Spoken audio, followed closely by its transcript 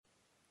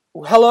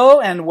Hello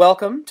and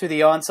welcome to the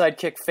Onside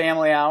Kick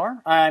Family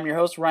Hour. I'm your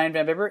host, Ryan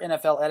Van Bibber,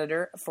 NFL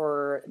editor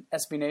for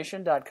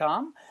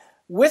SBNation.com.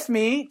 With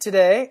me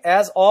today,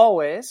 as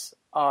always,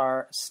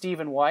 are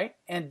Stephen White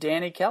and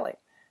Danny Kelly.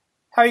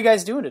 How are you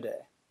guys doing today?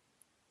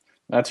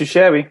 Not too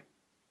shabby.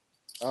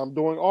 I'm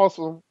doing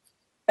awesome.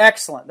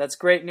 Excellent. That's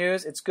great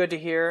news. It's good to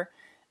hear.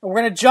 And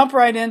we're going to jump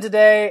right in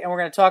today, and we're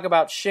going to talk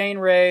about Shane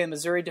Ray, the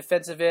Missouri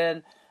defensive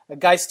end, a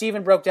guy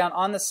Stephen broke down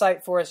on the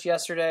site for us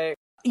yesterday.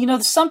 You know,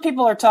 some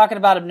people are talking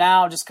about him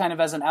now just kind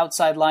of as an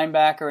outside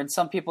linebacker, and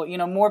some people,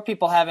 more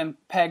people have him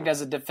pegged as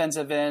a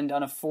defensive end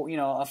on a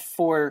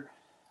 4-3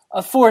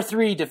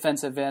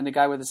 defensive end, a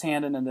guy with his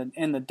hand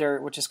in the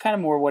dirt, which is kind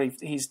of more what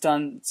he's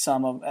done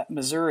some of at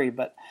Missouri.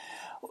 But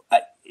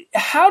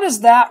how does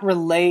that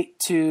relate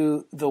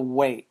to the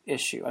weight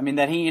issue? I mean,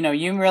 that he,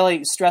 you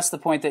really stress the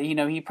point that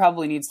he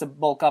probably needs to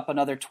bulk up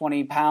another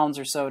 20 pounds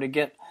or so to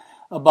get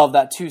above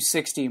that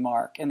 260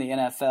 mark in the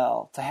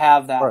NFL to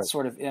have that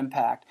sort of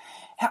impact.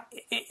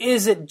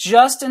 Is it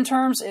just in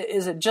terms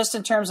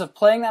of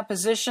playing that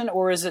position,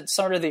 or is it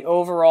sort of the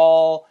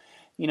overall,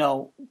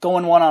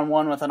 going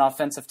one-on-one with an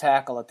offensive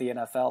tackle at the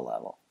NFL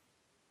level?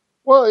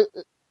 Well,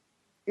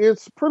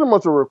 it's pretty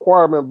much a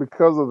requirement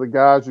because of the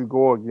guys you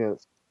go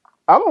against.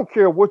 I don't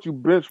care what you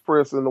bench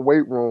press in the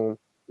weight room.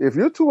 If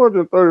you're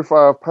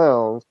 235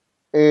 pounds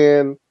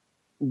and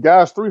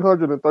guys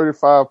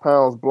 335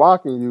 pounds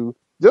blocking you,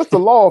 just the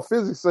law of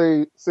physics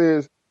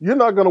says you're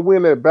not going to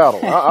win that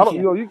battle. I don't,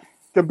 you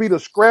can be the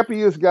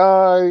scrappiest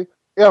guy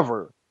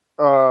ever.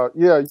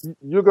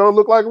 You're going to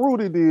look like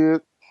Rudy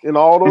did in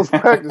all those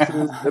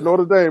practices at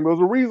Notre Dame. There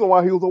was a reason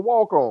why he was a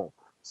walk-on.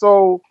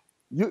 So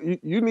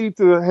you need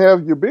to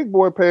have your big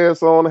boy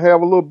pass on,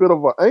 have a little bit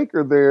of an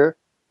anchor there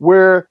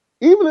where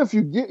even if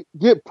you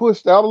get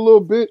pushed out a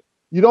little bit,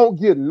 you don't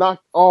get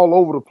knocked all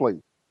over the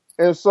place.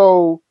 And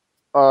so,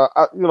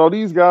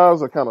 these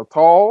guys are kind of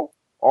tall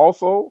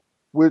also,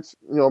 which,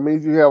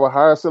 means you have a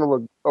higher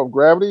center of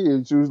gravity.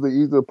 It's usually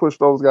easier to push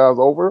those guys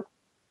over.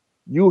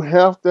 You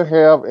have to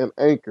have an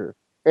anchor.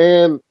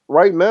 And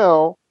right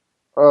now,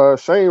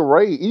 Shane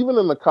Ray, even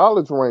in the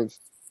college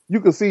ranks,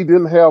 you can see he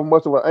didn't have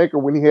much of an anchor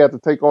when he had to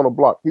take on a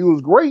block. He was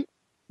great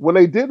when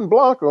they didn't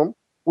block him,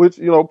 which,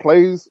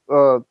 plays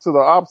to the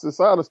opposite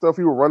side of stuff.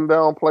 He would run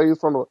down plays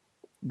from the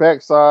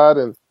backside,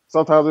 and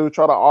sometimes they would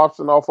try to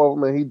option off of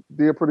him, and he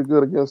did pretty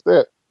good against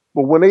that.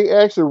 But when they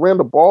actually ran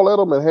the ball at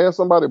him and had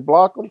somebody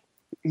block him,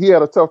 he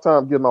had a tough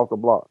time getting off the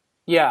block.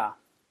 Yeah.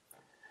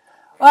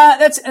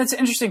 That's an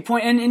interesting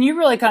point. And you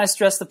really kind of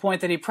stressed the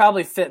point that he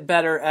probably fit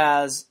better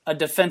as a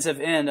defensive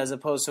end as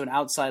opposed to an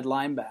outside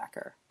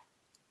linebacker.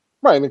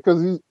 Right,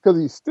 because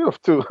he's stiff,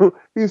 too.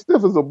 He's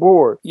stiff as a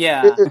board.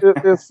 Yeah.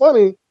 It's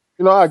funny.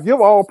 I give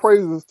all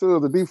praises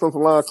to the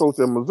defensive line coach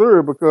at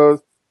Missouri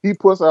because he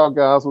puts out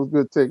guys with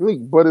good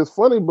technique. But it's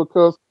funny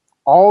because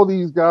all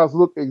these guys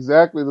look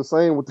exactly the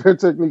same with their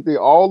technique. They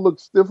all look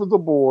stiff as a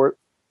board.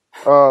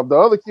 The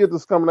other kid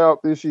that's coming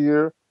out this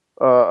year,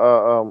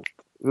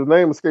 his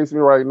name escapes me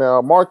right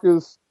now,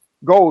 Marcus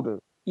Golden.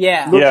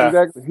 Yeah.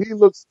 He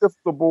looks stiff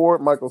as a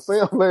board. Michael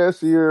Sam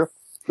last year.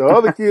 The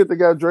other kid that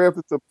got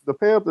drafted to the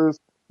Panthers,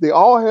 they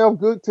all have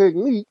good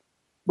technique,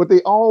 but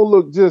they all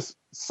look just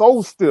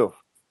so stiff.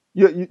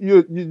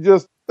 You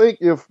just think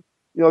if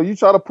you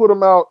try to put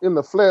them out in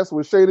the flats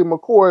with Shady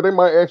McCoy, they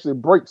might actually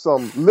break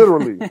something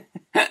literally.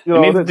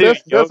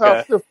 That's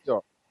how stiff they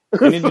are.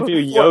 You need to do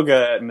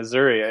yoga at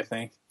Missouri, I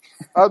think.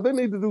 They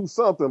need to do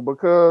something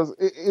because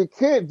it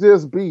can't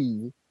just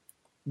be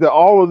that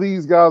all of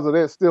these guys are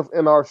that stiff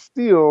and are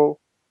still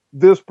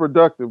this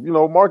productive.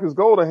 Marcus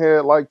Golden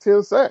had like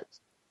 10 sacks.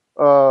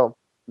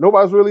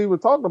 Nobody's really even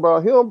talking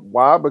about him.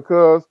 Why?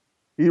 Because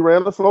he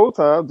ran a slow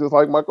time just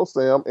like Michael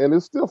Sam and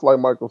is stiff like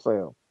Michael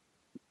Sam.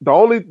 The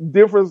only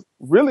difference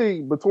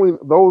really between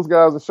those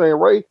guys and Shane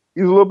Ray,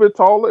 he's a little bit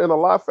taller and a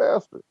lot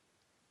faster.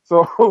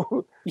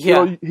 So,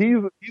 yeah.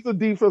 He's a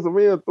defensive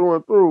end through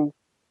and through.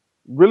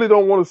 Really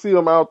don't want to see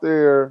him out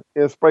there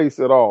in space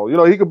at all.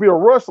 He could be a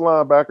rush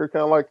linebacker,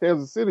 kind of like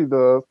Kansas City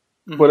does.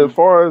 Mm-hmm. But as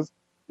far as,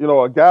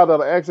 a guy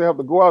that'll actually have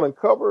to go out and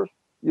cover,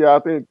 I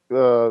think,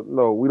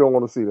 no, we don't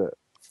want to see that.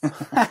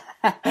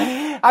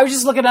 I was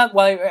just looking up,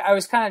 I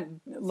was kind of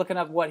looking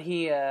up what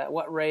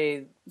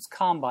Ray's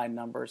combine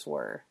numbers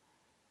were.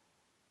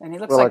 And he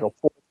looks like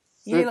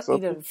he did a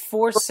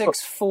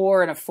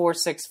 4.64 and a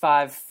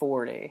 4.65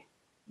 40.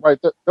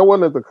 Right. That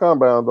wasn't at the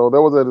combine, though.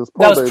 That was at his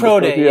pro day. That was pro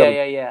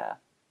day, yeah.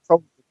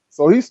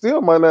 So he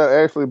still might not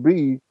actually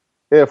be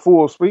at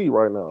full speed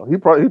right now. He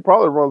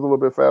probably runs a little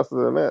bit faster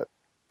than that.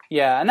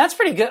 Yeah, and that's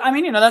pretty good. I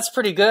mean, that's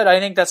pretty good. I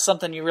think that's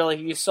something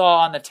you saw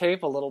on the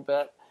tape a little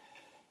bit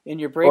in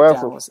your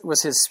breakdown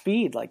was his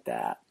speed like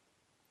that.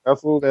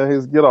 Absolutely, and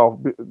his get off.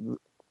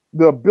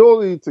 The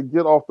ability to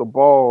get off the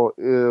ball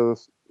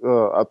is,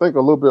 I think, a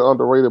little bit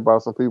underrated by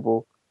some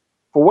people.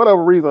 For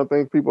whatever reason, I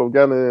think people have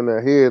gotten it in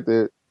their head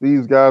that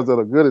these guys that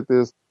are good at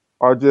this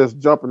are just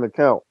jumping the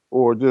count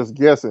or just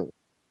guessing.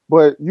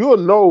 But you'll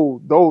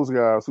know those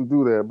guys who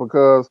do that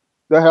because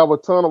they have a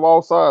ton of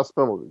offsides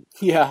penalties.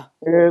 Yeah.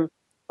 And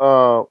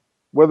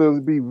whether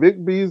it be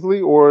Vic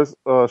Beasley or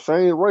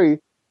Shane Ray,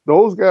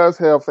 those guys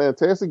have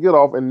fantastic get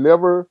off and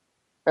never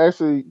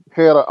actually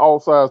had an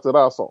outsides that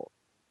I saw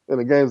in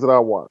the games that I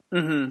watched.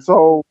 Mm-hmm.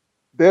 So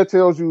that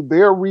tells you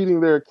they're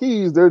reading their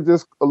keys. They're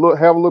just have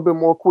a little bit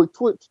more quick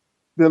twitch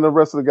than the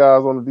rest of the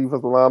guys on the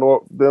defensive line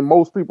or than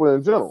most people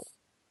in general.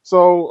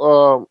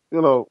 So,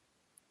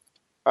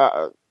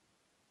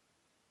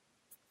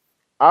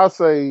 I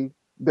say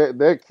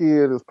that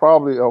kid is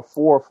probably a 4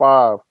 or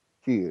 5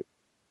 kid.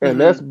 And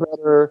that's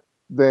better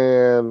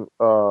than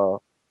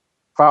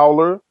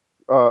Fowler,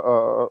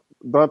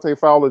 Dante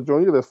Fowler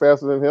Jr. that's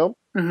faster than him,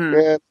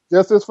 and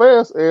just as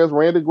fast as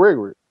Randy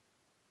Gregory.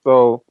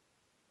 So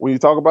when you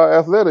talk about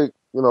athletic,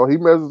 he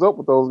measures up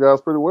with those guys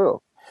pretty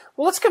well.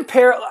 Well, let's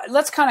compare.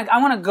 Let's I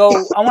want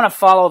to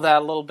follow that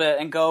a little bit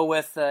and go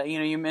with.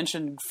 You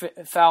mentioned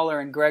Fowler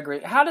and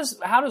Gregory. How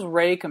does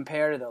Ray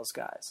compare to those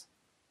guys?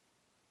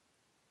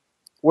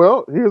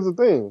 Well, here's the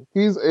thing.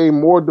 He's a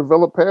more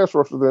developed pass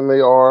rusher than they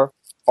are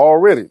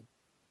already.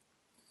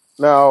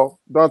 Now,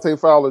 Dante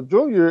Fowler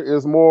Jr.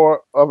 is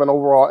more of an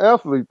overall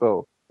athlete,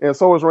 though, and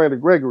so is Randy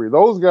Gregory.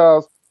 Those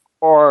guys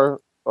are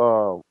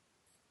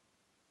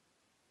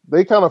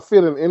they kind of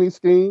fit in any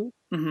scheme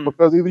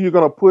because either you're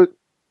going to put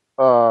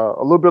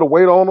a little bit of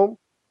weight on them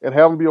and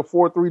have them be a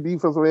 4-3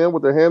 defensive end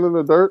with their hand in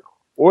the dirt,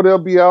 or they'll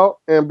be out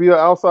and be an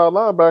outside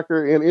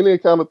linebacker in any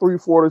kind of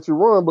 3-4 that you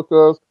run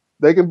because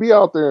they can be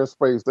out there in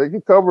space. They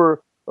can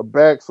cover the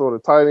backs or the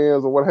tight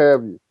ends or what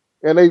have you.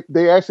 And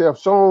they actually have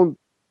shown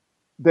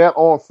that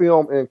on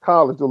film in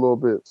college a little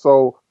bit.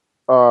 So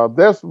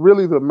that's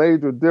really the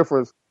major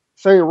difference.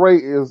 Shane Ray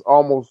is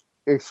almost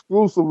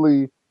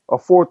exclusively a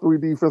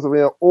 4-3 defensive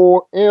end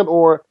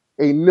or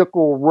a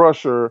nickel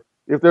rusher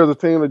if there's a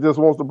team that just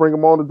wants to bring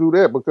him on to do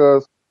that.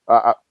 Because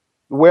the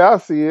way I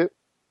see it,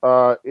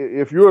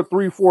 if you're a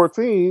 3-4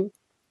 team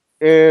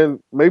and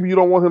maybe you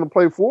don't want him to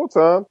play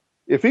full-time,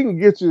 if he can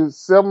get you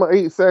 7 or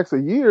 8 sacks a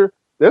year,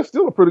 that's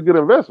still a pretty good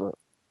investment.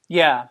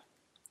 Yeah.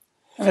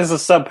 It's a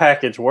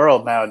sub-package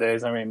world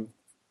nowadays. I mean,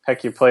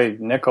 heck, you play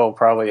nickel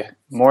probably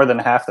more than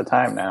half the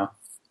time now.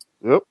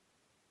 Yep.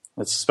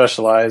 It's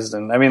specialized.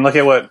 And, I mean, look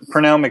at what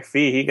Pernell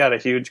McPhee, he got a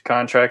huge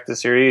contract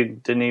this year. He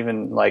didn't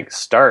even,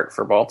 start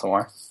for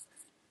Baltimore.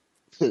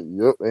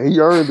 Yep, and he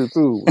earned it,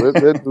 too.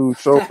 That dude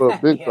showed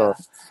up big time.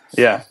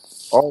 Yeah.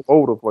 All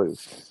over the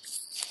place.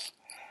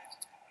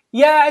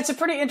 Yeah, it's a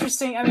pretty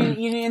interesting. I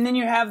mean, and then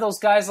you have those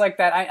guys like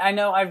that. I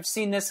know I've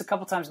seen this a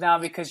couple times now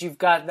because you've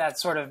got that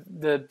sort of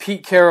the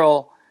Pete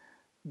Carroll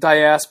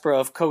diaspora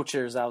of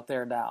coaches out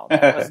there now.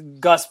 That was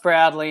Gus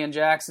Bradley in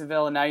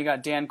Jacksonville, and now you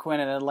got Dan Quinn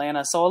in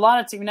Atlanta. So a lot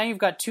of teams now you've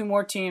got two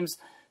teams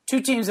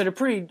that are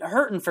pretty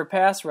hurting for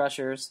pass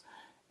rushers,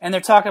 and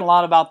they're talking a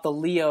lot about the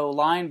Leo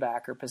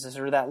linebacker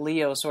position or that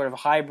Leo sort of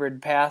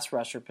hybrid pass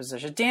rusher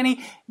position.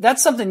 Danny,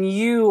 that's something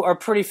you are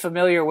pretty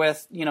familiar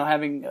with.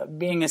 Having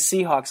being a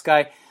Seahawks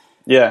guy.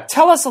 Yeah.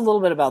 Tell us a little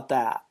bit about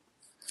that.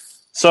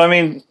 So, I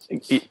mean,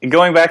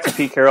 going back to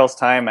Pete Carroll's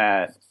time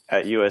at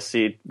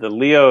USC, the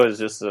Leo is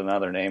just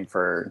another name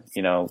for,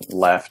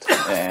 left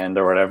end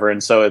or whatever.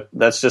 And so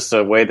that's just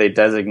a way they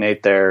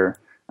designate their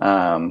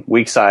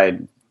weak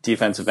side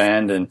defensive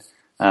end. And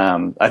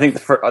I think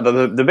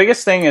the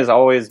biggest thing has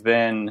always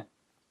been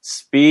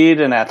speed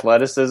and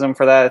athleticism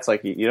for that. It's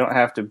like you don't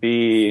have to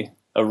be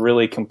a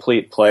really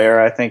complete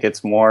player. I think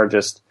it's more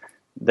just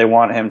they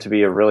want him to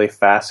be a really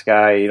fast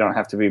guy. You don't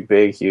have to be a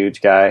big, huge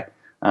guy.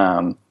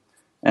 And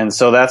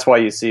so that's why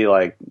you see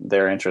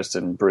their interest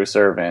in Bruce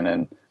Irvin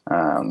and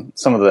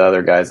some of the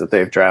other guys that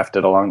they've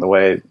drafted along the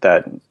way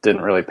that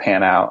didn't really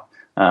pan out.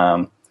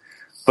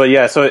 But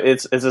yeah, so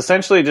it's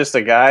essentially just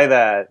a guy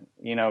that,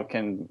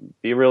 can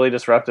be really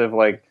disruptive,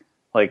 like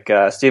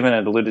Steven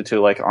had alluded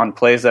to, on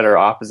plays that are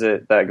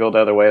opposite, that go the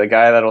other way, the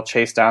guy that'll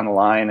chase down the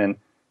line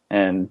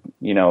and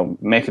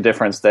make a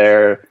difference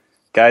there.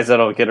 Guys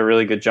that'll get a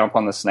really good jump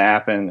on the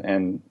snap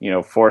and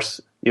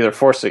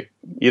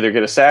either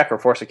get a sack or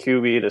force a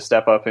QB to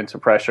step up into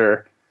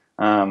pressure.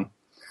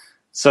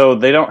 So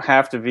they don't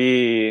have to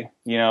be,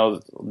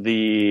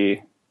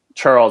 the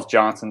Charles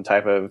Johnson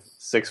type of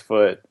 6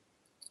 foot,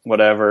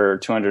 whatever,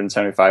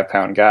 275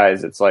 pound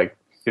guys. It's like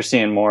you're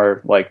seeing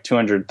more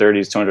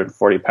 230s,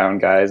 240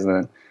 pound guys, and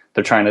then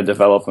they're trying to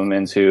develop them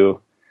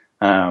into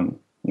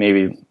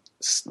maybe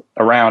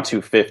around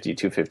 250,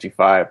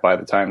 255 by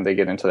the time they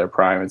get into their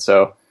prime. And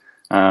so,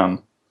 I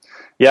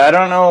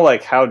don't know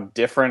how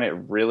different it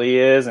really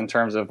is in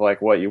terms of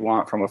what you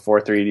want from a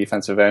 4-3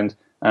 defensive end.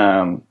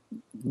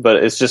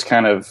 But it's just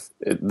kind of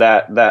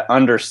that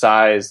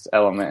undersized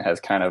element has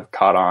kind of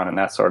caught on, and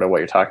that's sort of what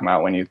you're talking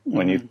about when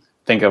you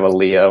think of a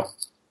Leo.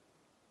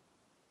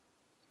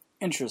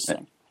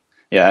 Interesting.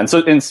 Yeah,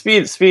 and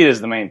speed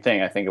is the main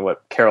thing. I think of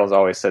what Carroll's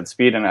always said: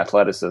 speed and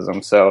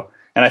athleticism. So,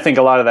 and I think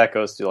a lot of that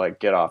goes to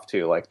get off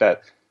too.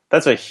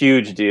 That's a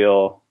huge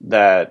deal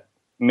that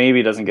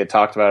maybe doesn't get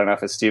talked about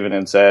enough, as Steven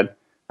had said,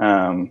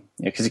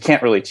 because you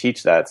can't really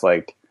teach that. It's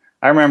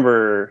I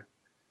remember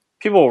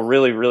people were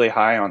really, really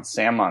high on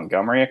Sam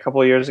Montgomery a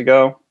couple of years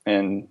ago,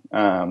 and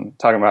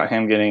talking about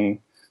him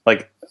getting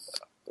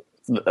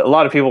a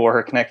lot of people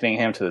were connecting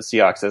him to the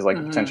Seahawks as like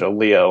a potential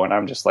Leo, and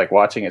I'm just like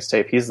watching his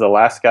tape. He's the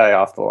last guy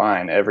off the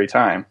line every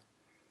time.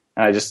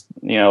 And I just,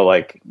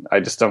 I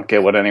just don't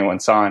get what anyone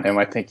saw in him.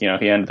 I think, he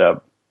ended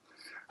up,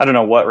 I don't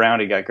know what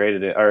round he got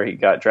graded in, or he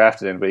got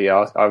drafted in, but he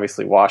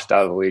obviously washed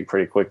out of the league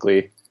pretty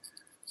quickly.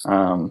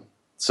 So,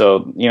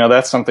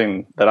 that's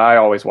something that I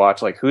always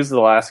watch. Like, who's the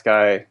last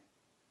guy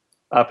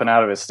up and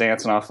out of his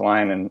stance and off the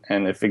line?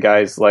 And if the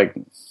guy's like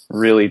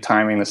really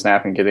timing the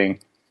snap and getting,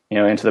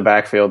 into the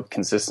backfield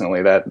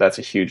consistently, that's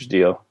a huge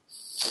deal.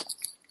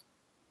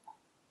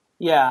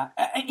 Yeah,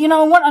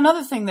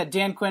 another thing that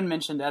Dan Quinn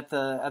mentioned at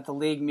the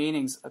league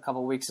meetings a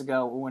couple of weeks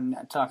ago when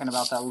talking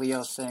about that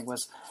Leo thing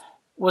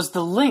was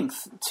the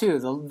length too.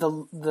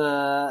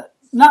 The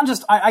not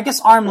just, I guess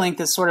arm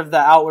length is sort of the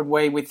outward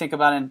way we think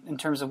about it in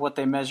terms of what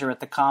they measure at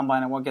the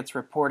combine and what gets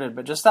reported,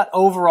 but just that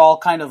overall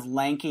kind of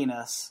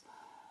lankiness.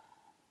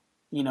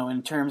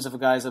 In terms of a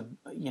guy's,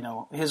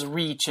 his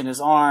reach and his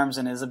arms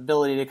and his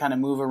ability to kind of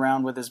move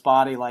around with his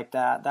body like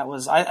that.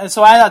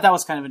 So I thought that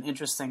was kind of an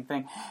interesting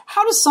thing.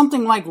 How does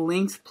something like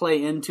length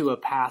play into a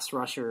pass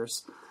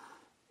rusher's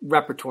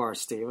repertoire,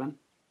 Steven?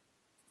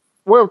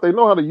 Well, if they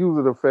know how to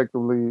use it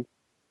effectively,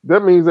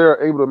 that means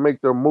they're able to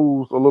make their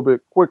moves a little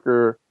bit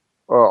quicker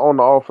on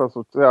the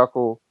offensive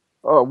tackle.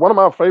 One of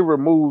my favorite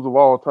moves of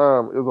all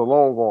time is a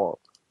long arm,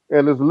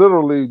 and it's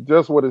literally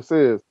just what it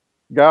says.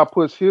 Guy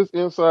puts his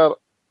inside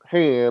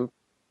hand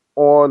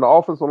on the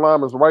offensive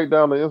lineman's right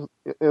down the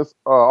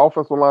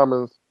offensive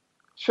lineman's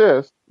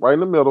chest, right in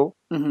the middle,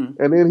 and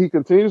then he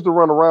continues to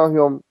run around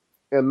him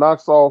and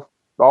knocks off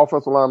the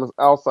offensive lineman's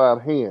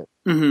outside hand.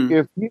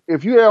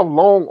 If you have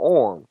long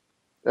arms,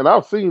 and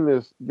I've seen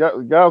this, guys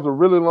with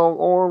really long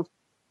arms,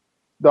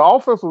 the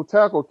offensive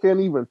tackle can't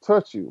even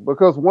touch you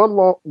because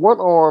one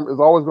arm is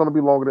always going to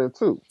be longer than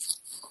two.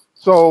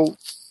 So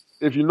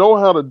if you know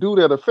how to do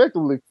that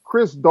effectively,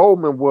 Chris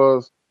Dolman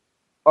was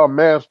a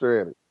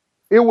master at it.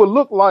 It would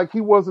look like he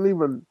wasn't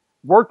even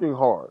working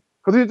hard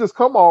because he'd just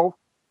come off,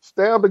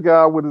 stab the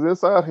guy with his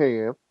inside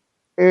hand,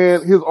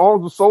 and his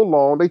arms were so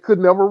long they could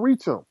never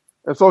reach him.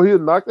 And so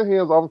he'd knock the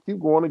hands off and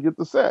keep going and get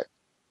the sack.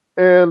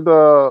 And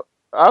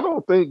I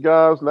don't think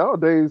guys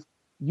nowadays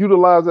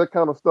utilize that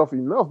kind of stuff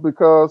enough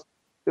because,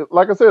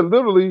 like I said,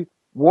 literally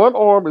one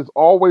arm is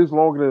always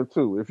longer than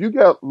two. If you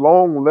got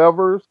long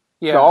levers,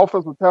 the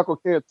offensive tackle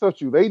can't touch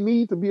you. They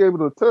need to be able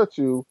to touch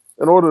you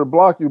in order to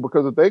block you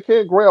because if they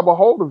can't grab a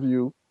hold of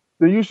you,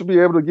 then you should be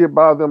able to get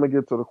by them and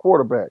get to the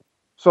quarterback.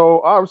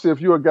 So obviously,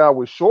 if you're a guy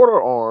with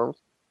shorter arms,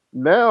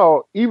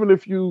 now even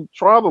if you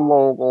try the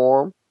long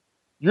arm,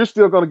 you're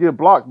still going to get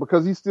blocked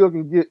because he still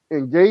can get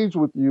engaged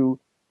with you,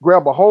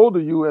 grab a hold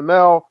of you, and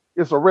now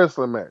it's a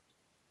wrestling match.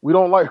 We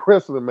don't like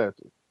wrestling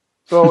matches.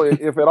 So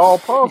if at all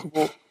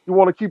possible, you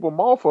want to keep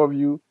them off of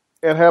you,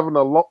 and having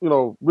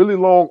really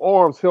long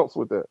arms helps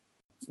with that.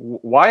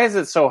 Why is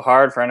it so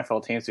hard for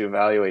NFL teams to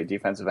evaluate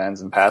defensive ends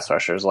and pass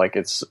rushers? Like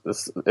it's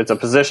a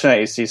position that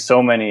you see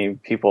so many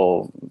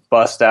people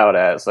bust out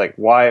at. It's like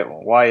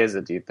why is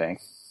it? Do you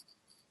think?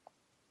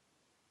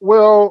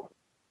 Well,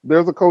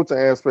 there's a coaching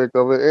aspect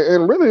of it,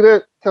 and really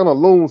that kind of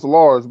looms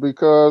large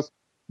because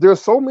there's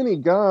so many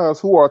guys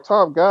who are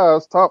top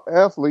guys, top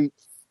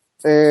athletes,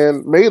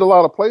 and made a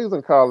lot of plays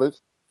in college,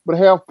 but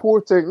have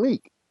poor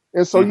technique,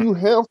 and so you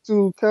have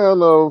to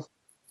kind of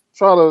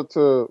try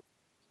to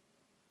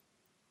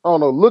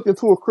look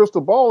into a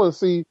crystal ball and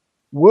see,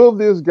 will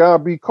this guy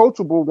be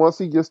coachable once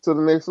he gets to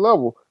the next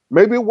level?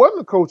 Maybe it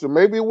wasn't the coaching.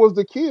 Maybe it was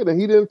the kid and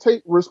he didn't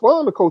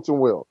respond to coaching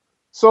well.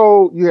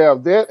 So you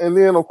have that. And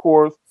then, of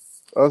course,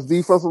 us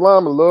defensive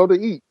linemen love to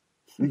eat.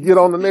 You get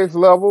on the next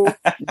level,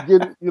 you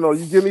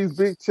get these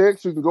big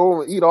checks. You can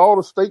go and eat all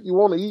the steak you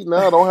want to eat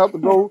now. Don't have to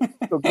go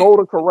to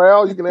Golden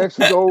Corral. You can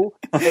actually go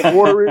and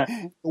order it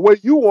the way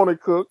you want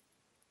it cooked.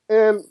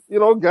 And,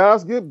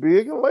 guys get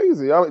big and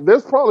lazy. I mean,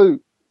 there's probably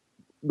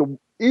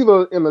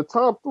either in the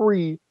top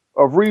three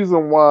of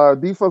reason why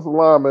defensive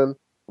linemen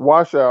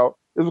wash out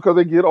is because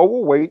they get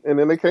overweight and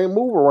then they can't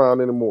move around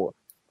anymore.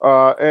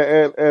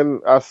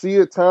 And I see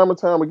it time and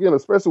time again,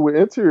 especially with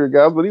interior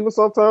guys, but even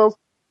sometimes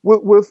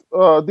with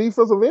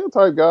defensive end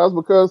type guys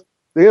because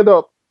they end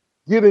up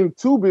getting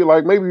too big.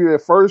 Like maybe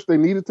at first they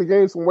needed to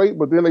gain some weight,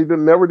 but then they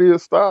never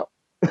did stop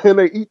and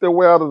they eat their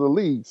way out of the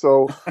league.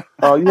 So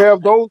you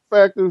have those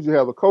factors. You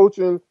have the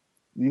coaching.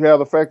 You have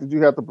the fact that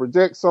you have to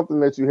project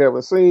something that you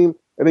haven't seen.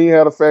 And then you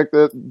have the fact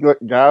that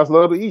guys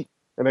love to eat,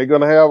 and they're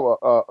going to have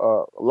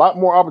a lot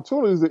more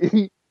opportunities to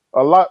eat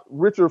a lot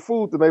richer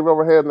food than they've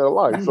ever had in their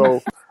life.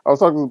 So I was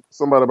talking to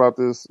somebody about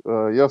this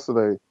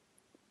yesterday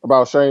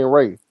about Shane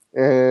Ray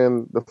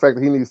and the fact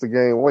that he needs to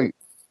gain weight.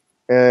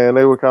 And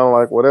they were kind of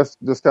like, well, that's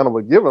just kind of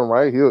a given,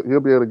 right?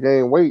 He'll be able to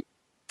gain weight.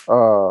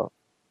 Now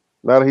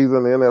that he's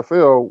in the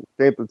NFL,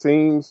 can't the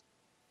teams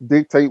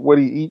dictate what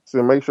he eats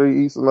and make sure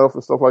he eats enough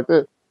and stuff like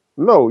that?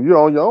 No, you're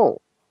on your own.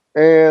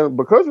 And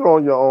because you're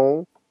on your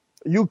own,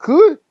 you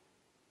could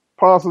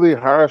possibly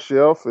hire a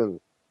chef and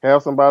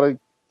have somebody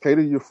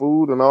cater your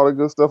food and all that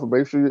good stuff and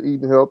make sure you're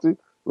eating healthy.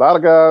 A lot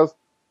of guys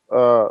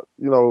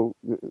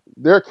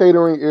their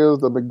catering is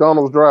the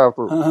McDonald's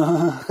drive-thru.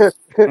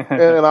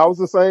 And I was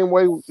the same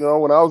way,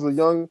 when I was a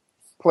young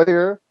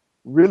player,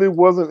 really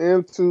wasn't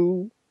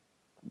into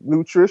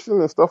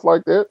nutrition and stuff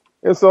like that.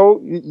 And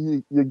so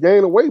you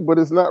gain a weight, but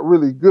it's not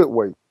really good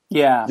weight.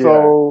 Yeah.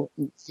 So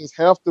you just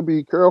have to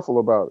be careful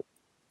about it.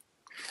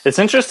 It's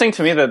interesting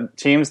to me that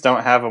teams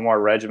don't have a more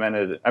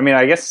regimented. I mean,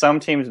 I guess some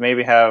teams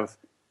maybe have,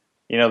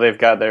 they've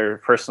got their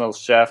personal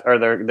chef or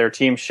their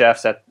team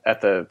chefs at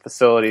the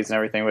facilities and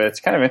everything. But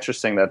it's kind of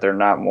interesting that they're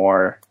not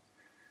more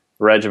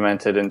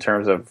regimented in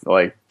terms of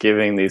like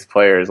giving these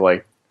players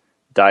like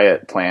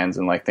diet plans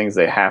and like things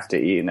they have to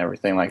eat and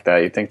everything like that.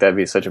 You'd think that'd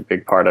be such a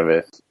big part of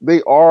it.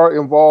 They are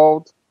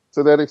involved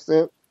to that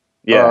extent.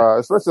 Yeah.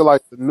 Especially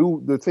like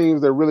the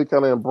teams that really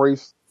kind of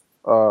embrace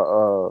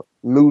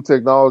new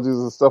technologies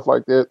and stuff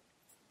like that.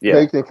 Yeah.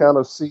 They can kind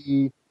of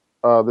see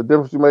the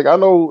difference you make. I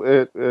know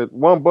at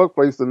One Buck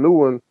Place, the new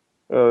one,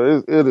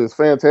 it is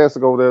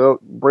fantastic over there.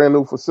 Brand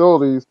new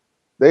facilities.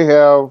 They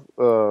have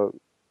the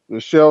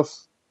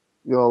chefs,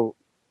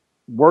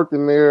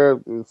 working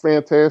there.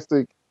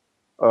 Fantastic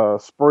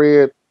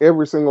spread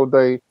every single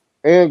day,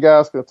 and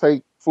guys can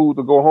take food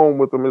to go home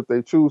with them if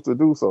they choose to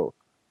do so.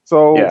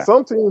 So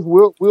some teams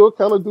will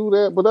kind of do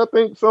that, but I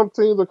think some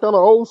teams are kind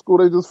of old school.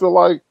 They just feel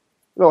like,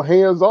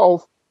 hands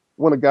off.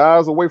 When a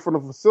guy's away from the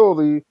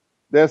facility,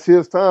 that's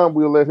his time.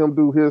 We'll let him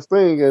do his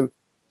thing and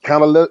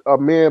kind of let a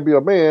man be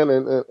a man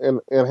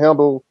and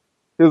handle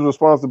his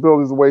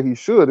responsibilities the way he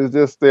should. It's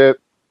just that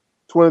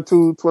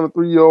 22,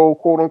 23-year-old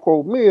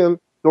quote-unquote men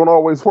don't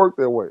always work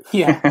that way.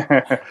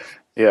 Yeah.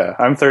 Yeah,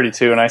 I'm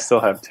 32 and I still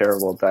have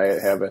terrible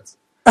diet habits.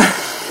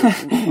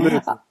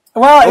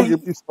 Well, don't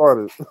get me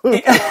started.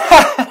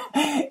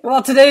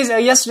 Well,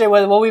 yesterday.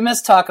 Well, we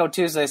missed Taco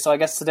Tuesday, so I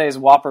guess today is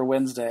Whopper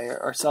Wednesday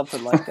or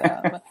something like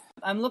that. But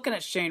I'm looking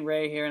at Shane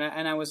Ray here,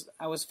 and I was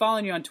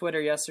following you on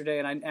Twitter yesterday,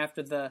 and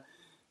after the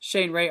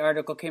Shane Ray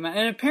article came out,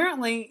 and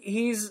apparently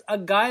he's a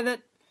guy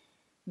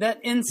that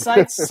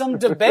incites some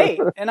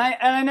debate, and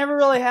I never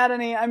really had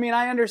any. I mean,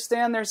 I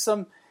understand there's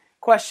some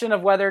question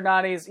of whether or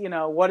not he's,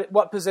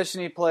 what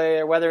position he play,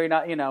 or whether or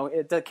not,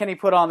 can he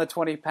put on the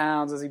 20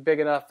 pounds? Is he big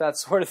enough? That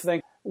sort of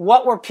thing.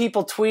 What were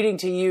people tweeting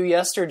to you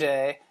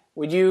yesterday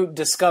when you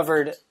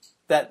discovered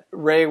that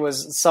Ray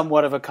was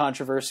somewhat of a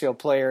controversial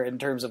player in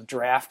terms of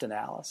draft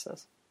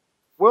analysis?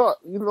 Well,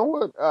 you know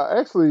what? I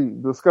actually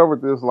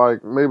discovered this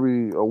like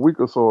maybe a week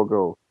or so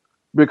ago,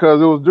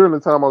 because it was during the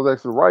time I was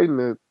actually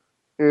writing it,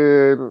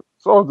 and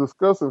so I was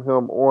discussing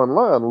him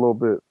online a little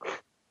bit.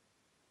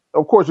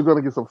 Of course, you're going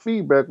to get some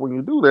feedback when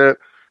you do that.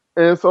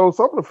 And so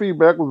some of the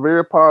feedback was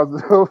very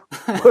positive,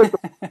 but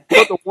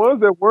the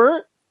ones that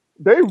weren't,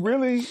 they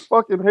really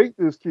fucking hate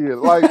this kid.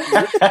 Like,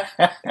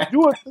 you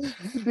would think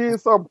you did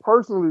something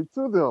personally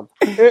to them.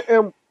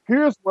 And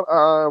here's what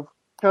I've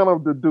kind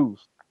of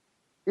deduced.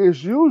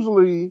 It's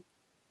usually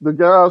the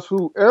guys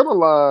who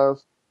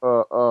analyze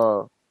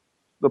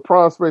the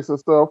prospects and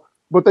stuff,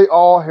 but they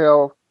all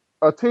have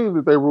a team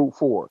that they root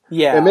for.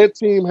 Yeah. And that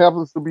team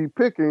happens to be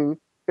picking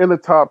in the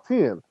top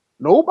 10.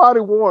 Nobody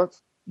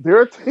wants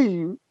their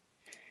team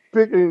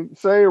picking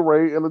Shane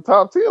Ray in the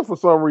top 10 for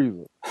some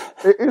reason.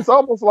 It's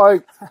almost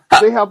like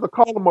they have to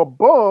call him a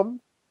bum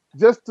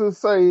just to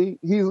say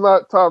he's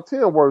not top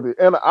 10 worthy.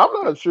 And I'm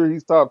not sure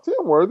he's top 10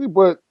 worthy,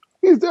 but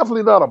he's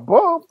definitely not a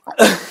bum.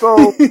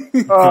 So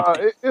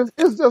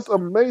it's just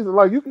amazing.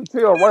 Like, you can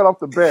tell right off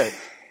the bat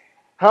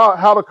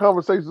how the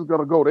conversation is going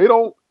to go. They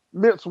don't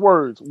mince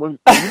words. When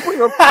you bring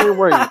up Shane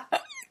Ray,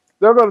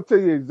 they're going to tell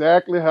you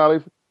exactly how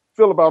they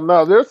feel about him.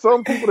 Now, there's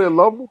some people that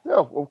love him to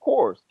death, of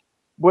course.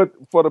 But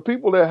for the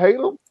people that hate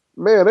him,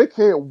 man, they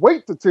can't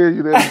wait to tell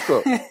you that he's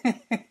up.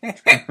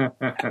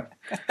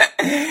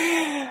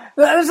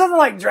 There's something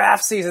like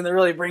draft season that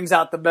really brings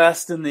out the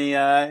best in the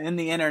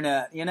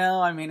internet.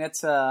 I mean,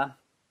 it's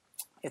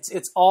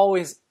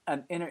always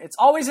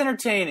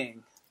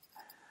entertaining.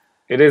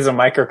 It is a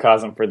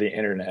microcosm for the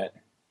internet.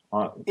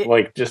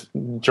 Just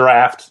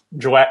draft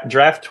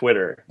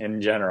Twitter in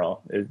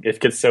general. It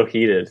gets so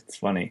heated. It's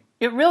funny.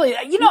 It really,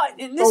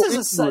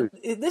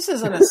 this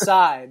is an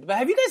aside, but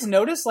have you guys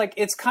noticed, like,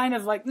 it's kind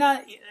of like,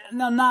 not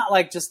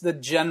like just the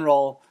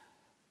general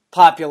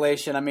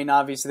population. I mean,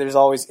 obviously there's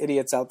always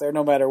idiots out there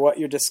no matter what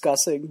you're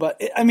discussing,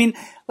 but I mean,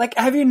 like,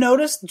 have you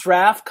noticed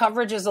draft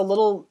coverage is a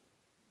little,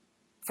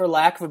 for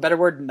lack of a better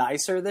word,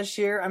 nicer this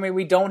year? I mean,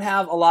 we don't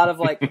have a lot of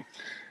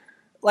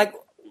like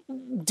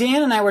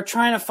Dan and I were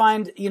trying to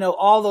find,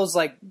 all those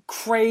like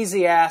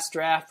crazy ass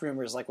draft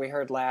rumors like we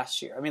heard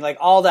last year. I mean, like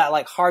all that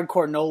like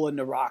hardcore Nolan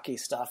to Rocky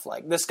stuff.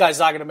 Like, this guy's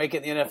not going to make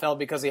it in the NFL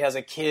because he has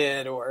a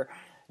kid, or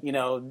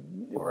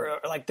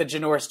like the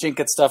Janoris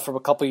Jenkins stuff from a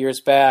couple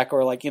years back,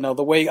 or like,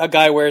 the way a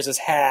guy wears his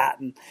hat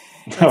and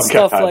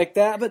stuff like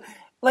that. But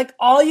like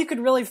all you could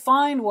really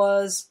find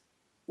was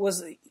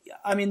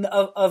I mean,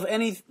 of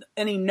any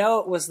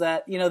note was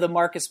that, the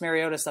Marcus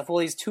Mariota stuff. Well,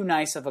 he's too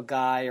nice of a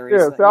guy, or I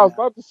was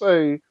about to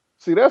say.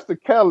 See, that's the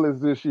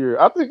catalyst this year.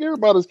 I think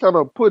everybody's kind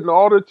of putting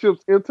all their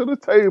chips into the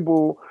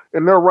table,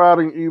 and they're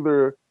riding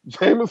either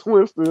Jameis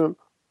Winston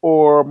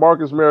or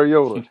Marcus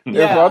Mariota. And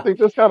so I think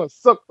this kind of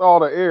sucked all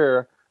the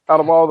air out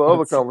of all the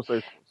other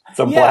conversations. It's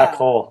a black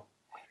hole.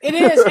 It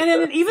is, and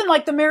then even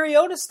like the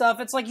Mariota stuff,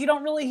 it's like you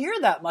don't really hear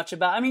that much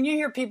about. I mean, you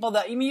hear people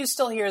that, I mean, you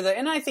still hear that,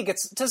 and I think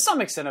it's to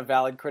some extent a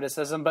valid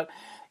criticism, but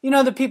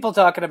the people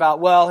talking about,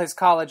 well, his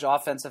college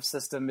offensive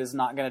system is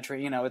not going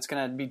to, it's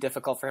going to be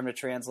difficult for him to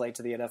translate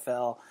to the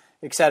NFL,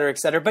 et cetera, et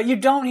cetera. But you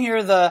don't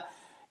hear the,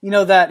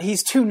 that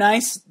he's too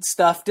nice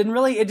stuff.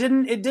 It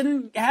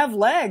didn't have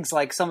legs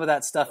like some of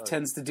that stuff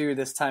tends to do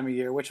this time of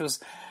year, which was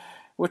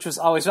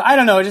always, I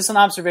don't know, just an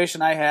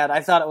observation I had.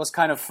 I thought it was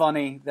kind of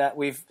funny that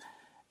we've,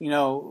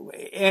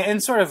 in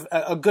sort of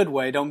a good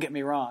way. Don't get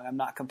me wrong. I'm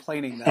not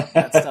complaining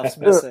that stuff's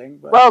missing.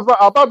 But. Well, I was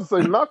about to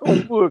say, knock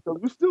on wood,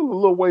 because we're still a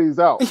little ways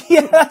out.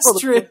 Yeah,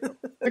 that's true.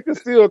 It can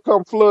still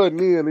come flooding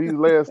in these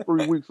last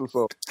 3 weeks or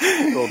so.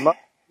 So knock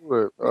on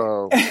wood.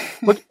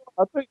 But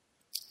I think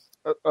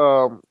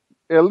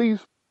at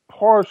least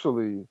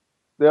partially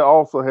that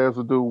also has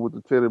to do with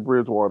the Teddy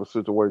Bridgewater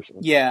situation.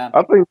 Yeah.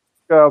 I think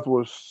guys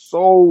were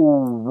so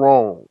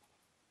wrong,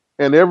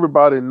 and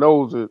everybody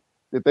knows it,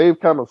 that they've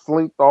kind of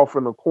slinked off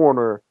in the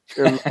corner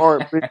and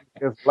aren't being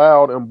as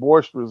loud and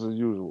boisterous as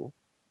usual.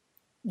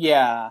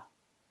 Yeah.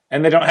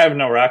 And they don't have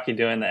no Rocky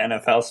doing the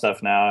NFL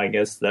stuff now. I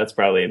guess that's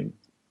probably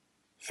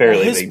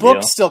fairly his big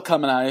book's deal. still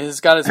coming out.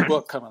 He's got his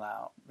book coming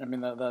out. I mean,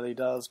 that he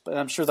does. But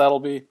I'm sure that'll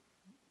be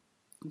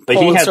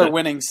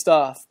Pulitzer-winning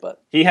stuff.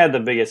 But he had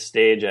the biggest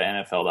stage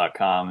at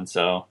NFL.com, and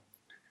so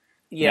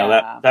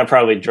that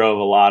probably drove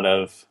a lot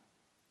of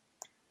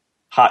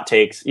hot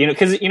takes,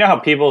 because how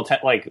people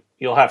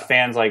you'll have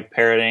fans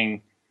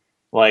parroting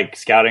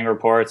scouting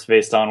reports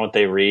based on what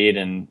they read,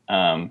 and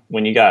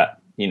when you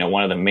got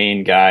one of the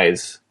main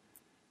guys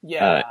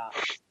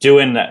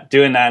doing that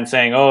and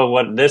saying, oh,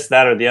 what this,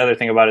 that, or the other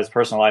thing about his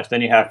personal life,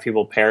 then you have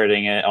people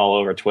parroting it all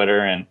over Twitter,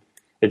 and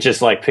it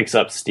just picks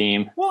up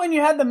steam. Well, and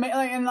you had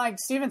and like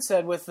Steven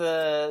said with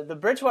the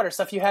Bridgewater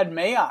stuff, you had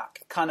Mayock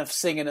kind of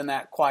singing in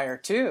that choir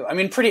too. I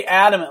mean, pretty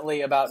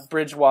adamantly about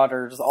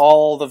Bridgewater's,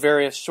 all the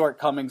various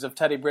shortcomings of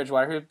Teddy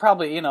Bridgewater, who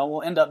probably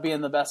will end up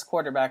being the best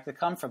quarterback to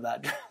come from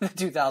that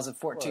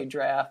 2014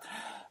 draft.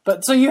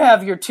 But so you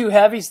have your two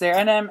heavies there,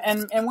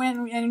 and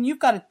when you've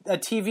got a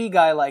TV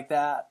guy like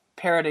that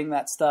parroting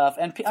that stuff,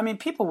 and I mean,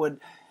 people would,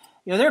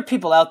 there are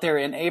people out there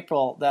in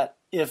April that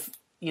if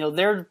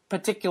their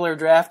particular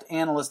draft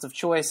analyst of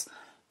choice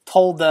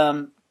told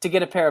them to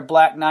get a pair of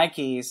black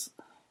Nikes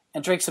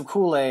and drink some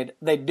Kool-Aid,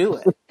 they'd do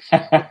it.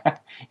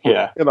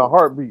 Yeah. In a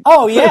heartbeat.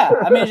 Oh, yeah.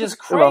 I mean, it's just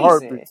crazy. In a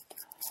heartbeat.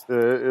 Yeah,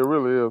 it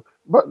really is.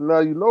 But now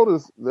you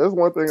notice, there's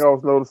one thing I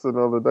was noticing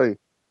the other day.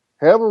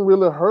 Haven't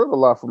really heard a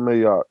lot from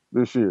Mayock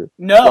this year.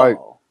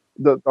 No.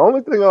 The only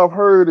thing I've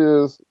heard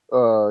is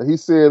he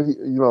said,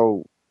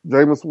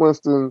 Jameis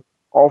Winston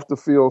off the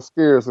field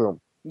scares him.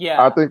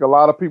 Yeah. I think a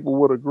lot of people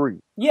would agree.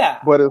 Yeah.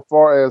 But as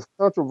far as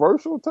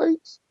controversial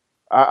takes,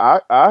 I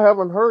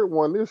haven't heard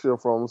one this year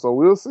from him. So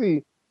we'll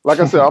see. Like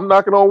I said, I'm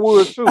knocking on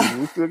wood too.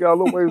 We still got a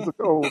little ways to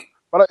go.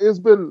 But it's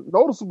been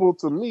noticeable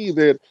to me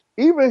that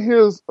even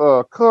his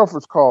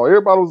conference call,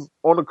 everybody was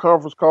on the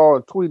conference call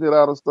and tweeted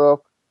out and stuff,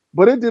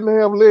 but it didn't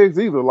have legs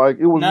either.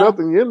 It was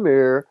nothing in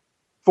there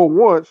for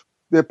once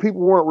that people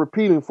weren't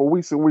repeating for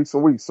weeks and weeks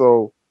and weeks.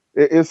 So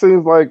it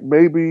seems like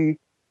maybe,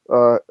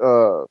 I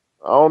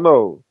don't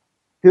know,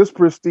 his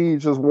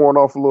prestige has worn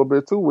off a little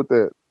bit too with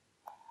that.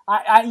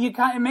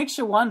 It makes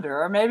you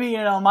wonder, or maybe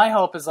my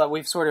hope is that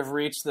we've sort of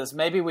reached this.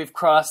 Maybe we've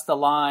crossed the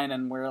line,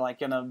 and we're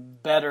in a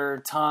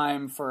better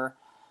time for,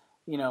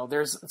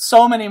 there's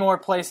so many more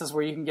places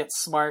where you can get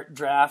smart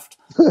draft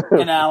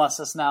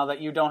analysis now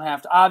that you don't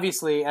have to.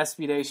 Obviously,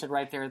 SB Nation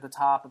right there at the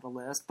top of the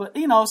list, but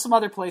some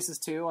other places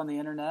too on the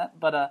internet.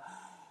 But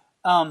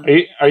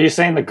are you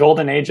saying the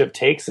golden age of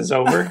takes is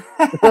over?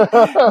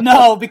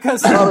 No,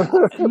 because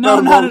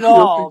not at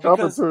all.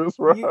 Because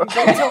right?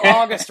 until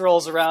August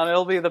rolls around,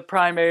 it'll be the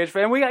prime age.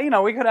 And we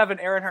could have an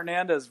Aaron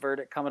Hernandez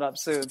verdict coming up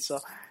soon. So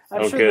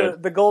I'm sure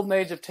the golden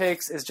age of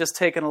takes is just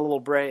taking a little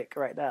break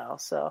right now.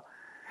 So,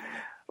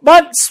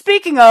 but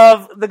speaking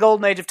of the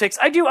golden age of takes,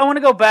 I want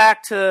to go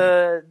back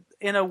to,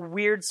 in a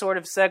weird sort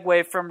of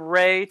segue from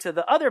Ray to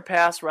the other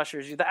pass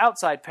rushers, the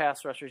outside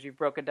pass rushers you've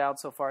broken down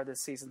so far this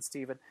season,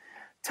 Steven.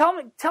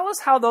 Tell us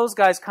how those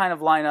guys kind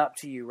of line up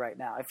to you right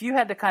now. If you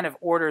had to kind of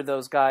order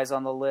those guys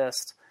on the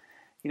list,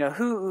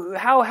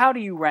 how do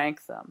you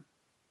rank them?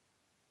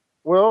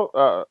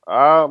 Well,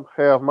 I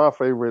have my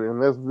favorite,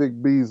 and that's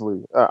Vic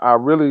Beasley. I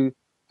really,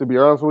 to be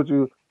honest with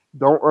you,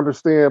 don't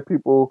understand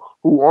people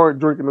who aren't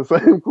drinking the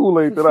same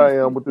Kool-Aid that I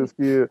am with this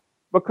kid,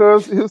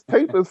 because his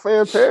tape is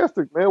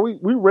fantastic, man.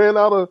 We ran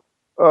out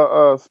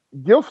of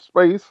gift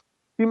space.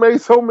 He made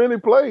so many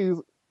plays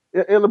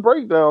in the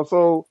breakdown.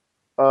 So.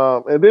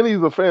 And then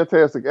he's a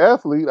fantastic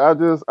athlete. I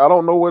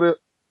don't know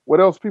what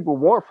else people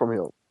want from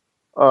him.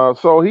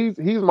 So he's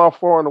my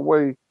far and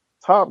away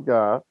top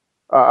guy.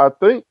 I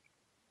think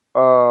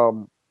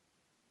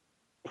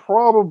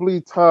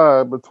probably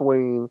tied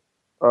between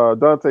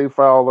Dante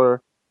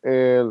Fowler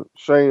and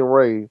Shane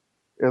Ray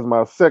as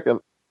my second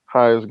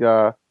highest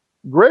guy.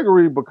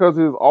 Gregory, because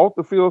of his off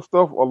the field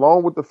stuff,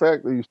 along with the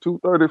fact that he's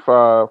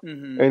 235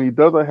 and he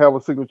doesn't have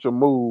a signature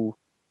move,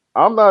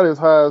 I'm not as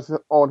high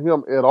on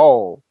him at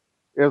all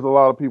as a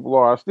lot of people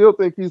are. I still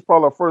think he's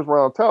probably a first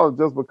round talent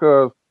just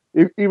because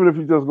even if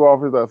you just go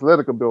off his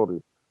athletic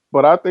ability.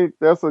 But I think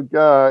that's a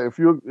guy, if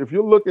you're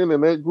looking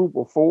in that group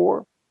of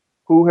four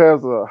who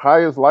has the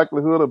highest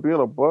likelihood of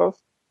being a bust,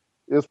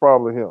 it's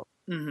probably him.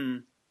 Mm-hmm.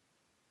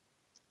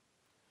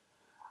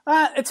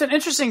 It's an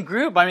interesting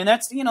group. I mean,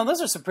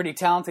 those are some pretty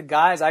talented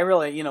guys. I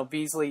really,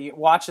 Beasley,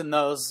 watching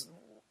those,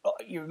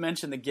 you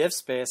mentioned the gift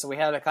space, so we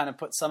had to kind of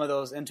put some of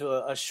those into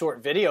a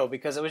short video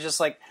because it was just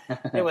like,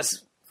 it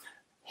was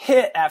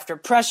hit after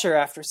pressure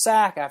after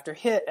sack after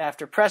hit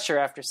after pressure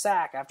after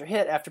sack after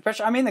hit after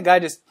pressure. I mean, the guy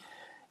just,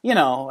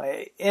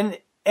 in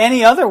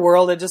any other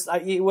world,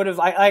 he would have,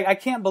 I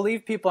can't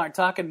believe people aren't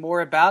talking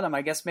more about him.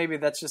 I guess maybe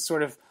that's just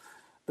sort of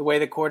the way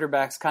the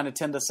quarterbacks kind of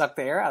tend to suck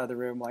the air out of the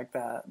room like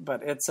that.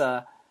 But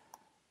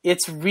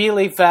it's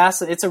really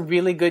fast. It's a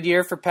really good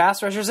year for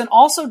pass rushers and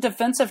also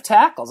defensive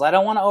tackles. I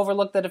don't want to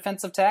overlook the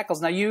defensive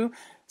tackles. Now, you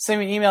sent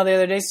me an email the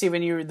other day,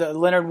 Stephen, the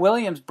Leonard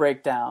Williams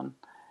breakdown,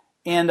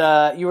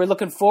 and you were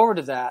looking forward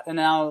to that. And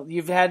now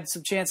you've had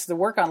some chances to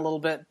work on a little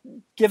bit.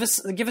 Give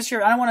us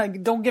your.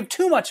 Don't give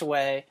too much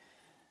away,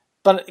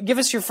 but give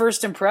us your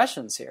first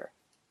impressions here.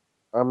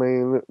 I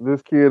mean,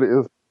 this kid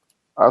is.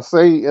 I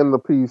say in the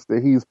piece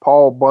that he's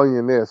Paul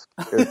Bunyan-esque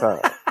at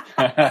times.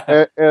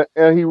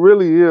 and he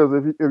really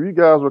is. If you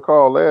guys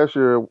recall last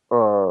year,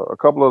 a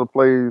couple of the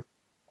plays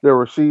that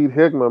Rashid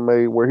Hickman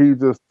made where he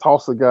just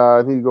tossed a guy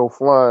and he'd go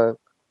flying.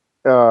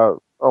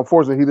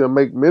 Unfortunately, he didn't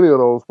make many of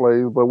those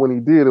plays, but when he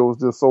did, it was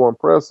just so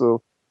impressive.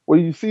 Well,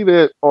 you see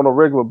that on a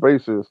regular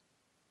basis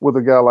with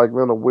a guy like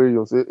Leonard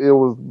Williams. It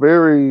was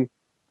very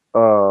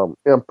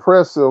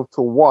impressive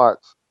to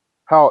watch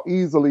how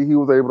easily he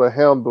was able to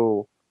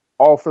handle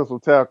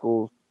offensive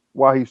tackles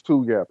while he's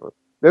two-gapping.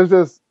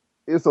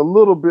 It's a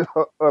little bit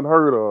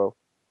unheard of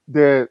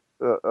that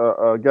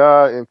a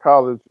guy in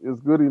college is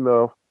good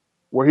enough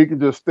where he can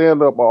just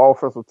stand up an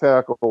offensive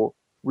tackle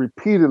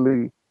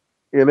repeatedly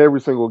in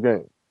every single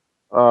game.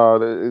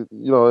 And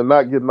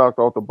not get knocked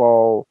off the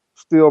ball,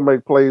 still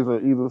make plays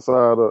on either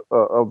side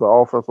of the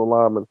offensive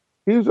lineman.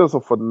 He's just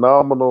a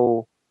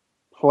phenomenal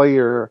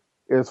player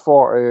as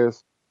far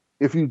as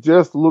if you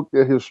just looked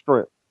at his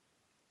strength.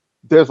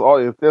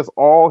 If that's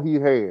all he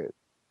had,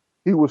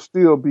 he would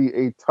still be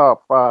a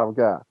top 5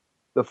 guy.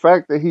 The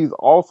fact that he's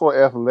also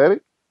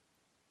athletic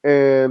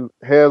and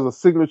has a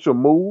signature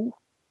move,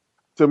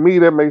 to me,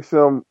 that makes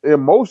him, in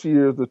most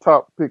years, the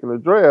top pick in the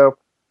draft.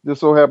 Just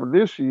so happened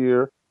this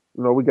year,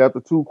 we got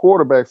the 2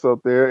 quarterbacks up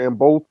there, and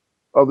both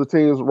of the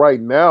teams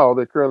right now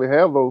that currently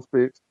have those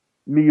picks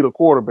need a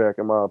quarterback,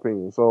 in my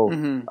opinion. So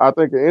I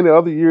think any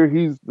other year,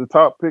 he's the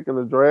top pick in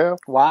the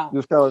draft. Wow.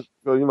 Just kind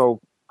of,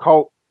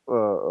 caught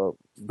a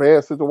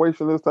bad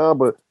situation this time,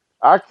 but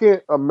I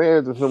can't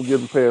imagine him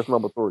getting past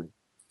number 3.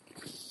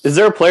 Is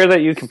there a player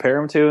that you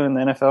compare him to in the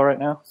NFL right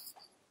now?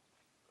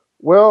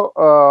 Well,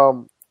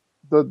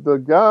 the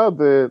guy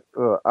that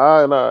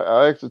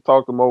I actually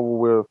talked him over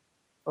with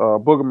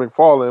Booger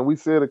McFarland, and we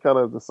said it kind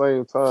of at the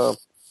same time.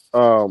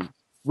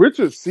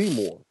 Richard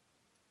Seymour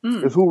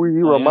is who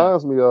he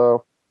reminds me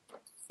of,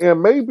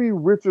 and maybe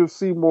Richard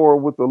Seymour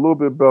with a little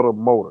bit better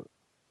motor,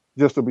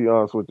 just to be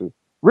honest with you.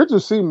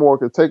 Richard Seymour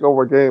could take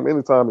over a game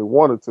anytime he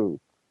wanted to.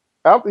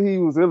 After he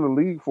was in the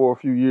league for a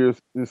few years,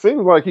 it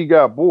seems like he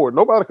got bored.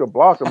 Nobody could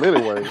block him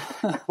anyway,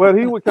 but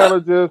he would kind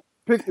of just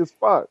pick his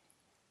spot.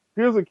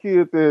 Here's a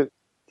kid that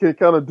can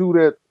kind of do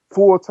that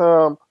full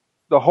time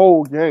the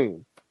whole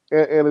game,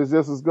 and it's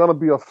going to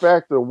be a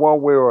factor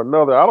one way or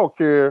another. I don't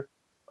care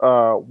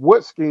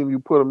what scheme you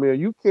put him in.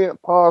 You can't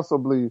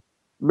possibly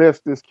mess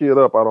this kid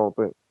up, I don't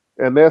think,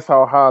 and that's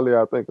how highly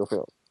I think of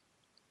him.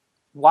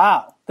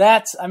 Wow,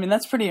 that's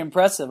pretty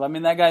impressive. I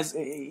mean, that guy's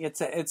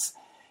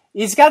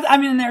he's got. I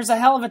mean, there's a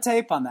hell of a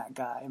tape on that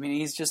guy. I mean,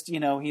 he's just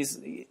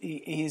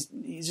he's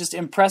just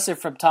impressive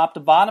from top to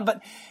bottom.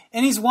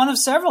 And he's one of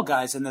several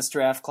guys in this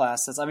draft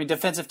class.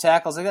 Defensive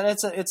tackles.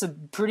 It's a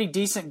pretty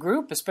decent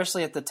group,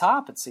 especially at the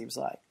top. It seems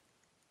like.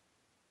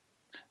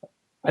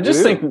 I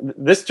just think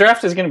this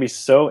draft is going to be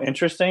so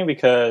interesting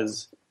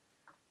because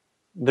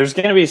there's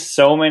going to be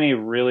so many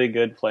really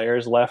good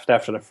players left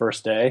after the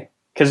first day.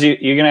 Because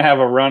you're going to have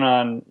a run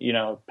on,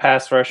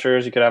 pass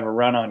rushers. You could have a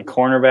run on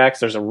cornerbacks.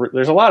 There's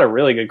a lot of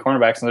really good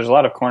cornerbacks, and there's a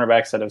lot of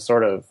cornerbacks that have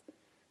sort of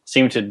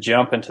seemed to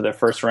jump into the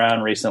first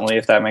round recently,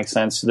 if that makes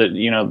sense.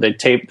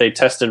 That they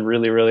tested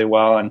really, really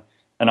well,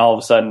 and all of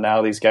a sudden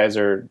now these guys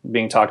are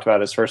being talked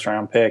about as first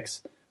round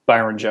picks.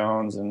 Byron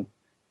Jones and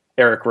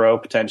Eric Rowe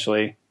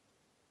potentially,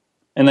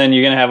 and then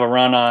you're going to have a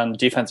run on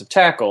defensive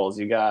tackles.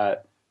 You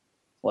got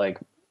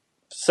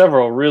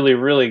several really,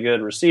 really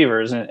good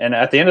receivers. And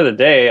at the end of the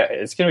day,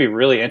 it's going to be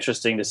really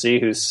interesting to see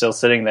who's still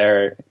sitting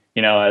there,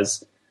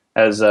 as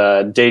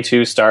day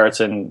 2 starts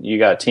and you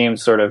got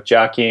teams sort of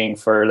jockeying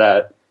for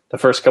the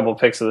first couple of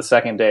picks of the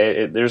second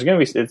day.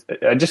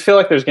 I just feel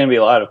like there's going to be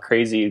a lot of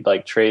crazy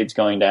trades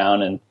going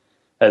down, and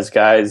as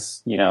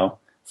guys,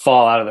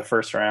 fall out of the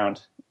first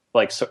round.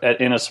 like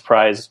in a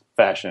surprise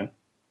fashion.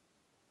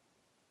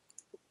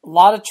 A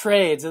lot of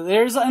trades.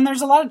 There's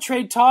a lot of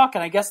trade talk,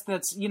 and I guess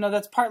that's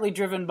partly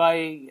driven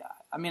by.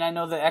 I mean, I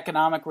know the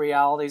economic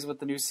realities with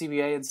the new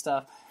CBA and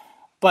stuff,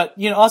 but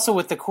also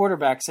with the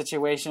quarterback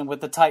situation,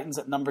 with the Titans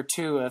at number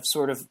 2 have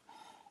sort of,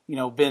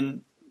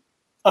 been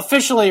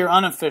officially or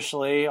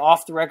unofficially,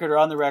 off the record or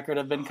on the record,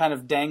 have been kind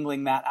of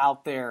dangling that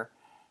out there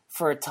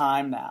for a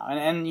time now.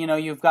 And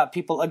you've got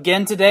people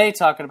again today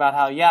talking about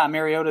how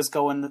Mariota is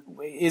going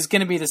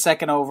to be the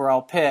second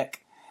overall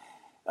pick,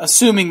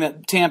 assuming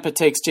that Tampa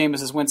takes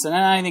Jameis Winston.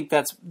 And I think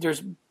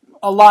there's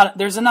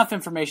enough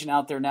information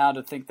out there now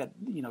to think that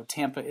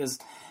Tampa is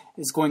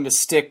going to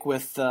stick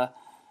with the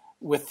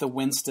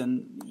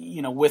Winston,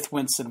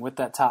 with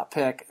that top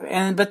pick.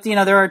 But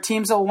there are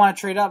teams that will want to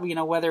trade up,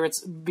 whether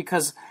it's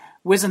because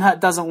Wisenhunt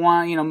doesn't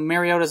want,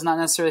 Mariota's not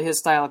necessarily his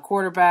style of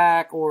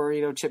quarterback, or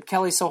Chip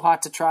Kelly's so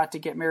hot to trot to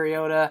get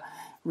Mariota,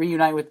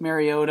 reunite with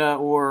Mariota,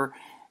 or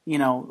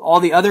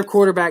all the other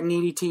quarterback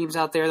needy teams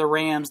out there, the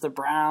Rams, the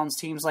Browns,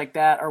 teams like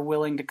that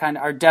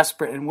are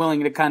desperate and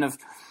willing to kind of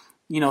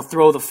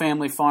throw the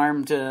family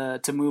farm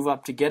to move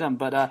up to get him.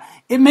 But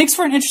it makes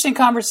for an interesting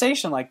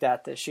conversation like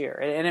that this year,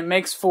 and it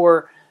makes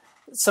for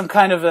some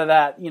kind of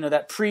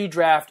that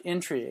pre-draft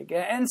intrigue.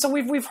 And so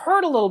we've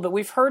heard a little bit.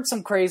 We've heard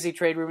some crazy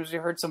trade rumors.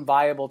 We've heard some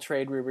viable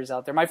trade rumors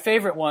out there. My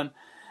favorite one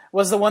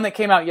was the one that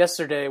came out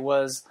yesterday.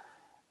 Was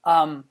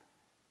the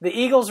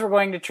Eagles were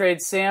going to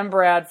trade Sam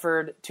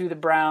Bradford to the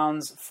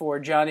Browns for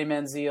Johnny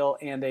Manziel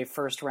and a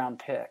first-round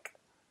pick.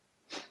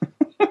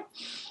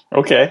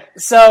 Okay.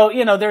 So,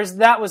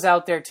 that was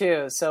out there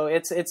too. So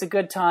it's a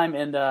good time.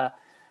 And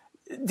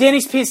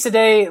Danny's piece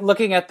today,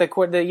 looking at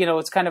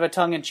it's kind of a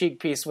tongue-in-cheek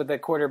piece with the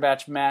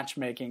quarterback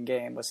matchmaking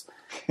game was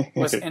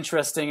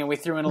interesting. And we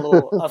threw in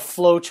a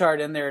flow chart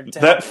in there to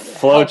help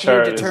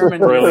you determine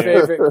your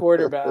favorite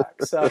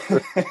quarterback. So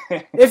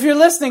if you're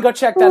listening, go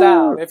check that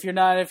out. If you're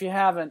not, if you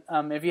have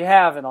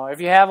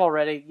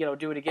already,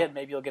 do it again.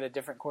 Maybe you'll get a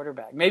different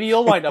quarterback. Maybe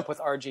you'll wind up with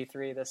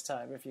RG3 this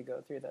time if you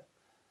go through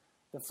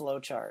the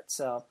flow chart.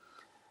 So,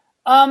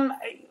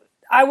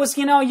 I was,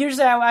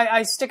 usually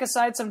I stick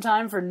aside some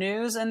time for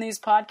news in these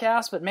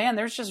podcasts, but man,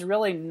 there's just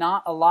really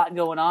not a lot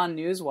going on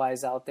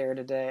news-wise out there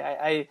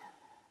today.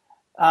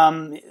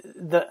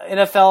 The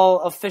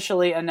NFL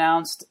officially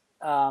announced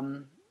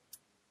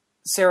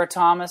Sarah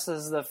Thomas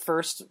as the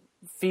first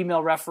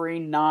female referee,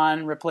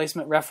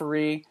 non-replacement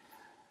referee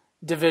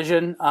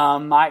division.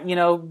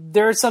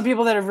 There are some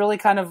people that have really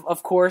kind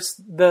of course,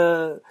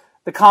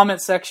 the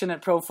comment section at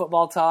Pro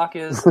Football Talk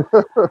is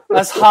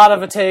as hot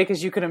of a take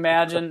as you can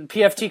imagine.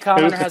 PFT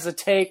commenter has a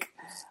take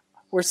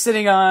we're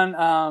sitting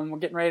on. We're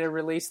getting ready to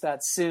release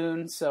that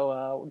soon,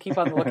 so we'll keep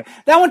on the look.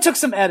 That one took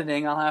some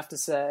editing, I'll have to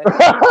say.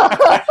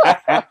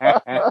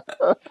 That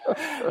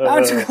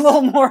one took a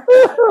little more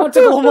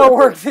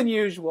work than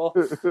usual.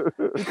 You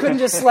can't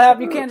just slap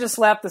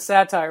the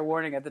satire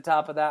warning at the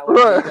top of that one.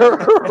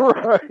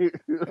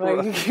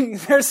 Right.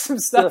 There's some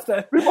stuff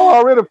that people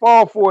already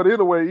fall for it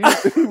anyway,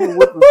 even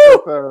with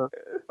the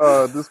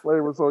satire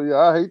disclaimer. So yeah,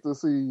 I hate to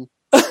see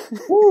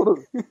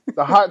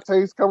the hot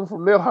takes coming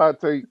from their hot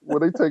take where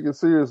they take it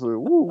seriously.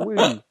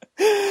 Woo-wee.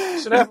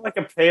 Should have like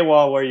a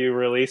paywall where you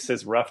release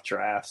his rough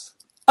drafts.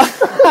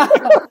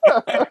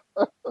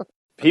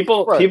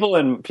 People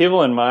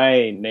in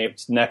my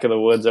neck of the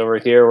woods over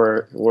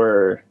here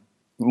were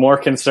more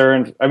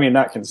concerned. I mean,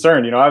 not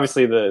concerned.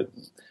 Obviously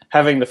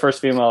having the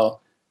first female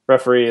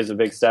referee is a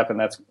big step, and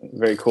that's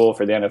very cool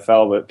for the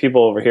NFL. But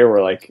people over here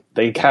were like,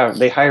 they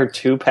hired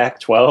 2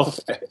 Pac-12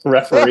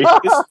 referees.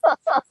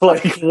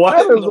 Like,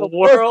 what in the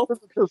world?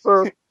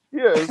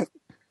 Yeah,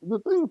 the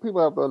thing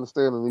people have to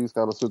understand in these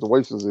kind of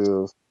situations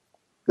is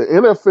the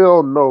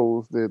NFL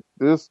knows that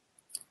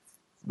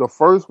the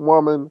first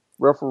woman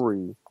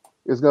referee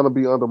is going to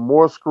be under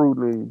more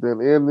scrutiny than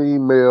any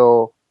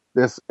male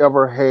that's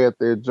ever had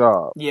their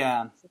job.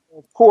 Yeah.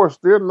 Of course,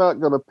 they're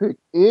not going to pick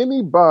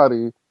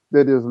anybody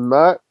that is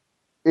not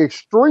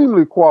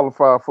extremely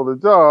qualified for the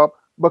job,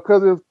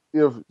 because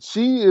if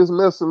she is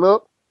messing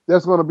up,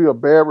 that's going to be a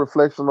bad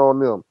reflection on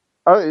them.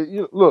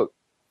 Look,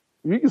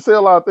 you can say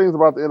a lot of things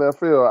about the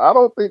NFL. I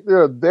don't think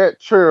they're that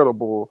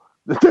charitable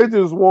that they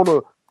just want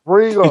to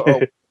bring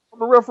a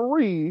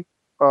referee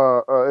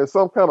as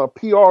some kind of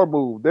PR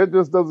move. That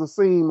just doesn't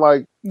seem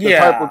like the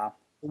type of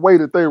way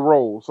that they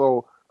roll.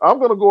 So I'm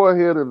going to go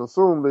ahead and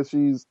assume that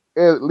she's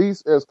at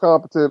least as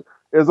competent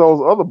as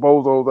those other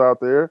bozos out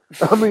there.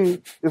 I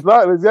mean, it's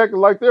not exactly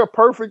like they're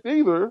perfect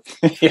either.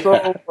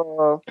 Yeah.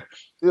 So,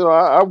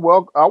 I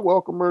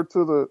welcome her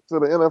to the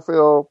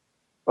NFL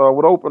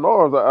with open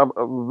arms.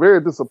 I'm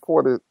very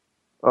disappointed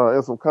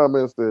in some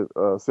comments that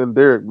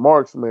Senderick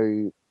Marks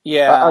made.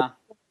 Yeah,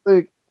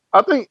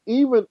 I think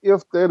even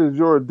if that is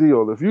your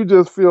deal, if you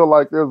just feel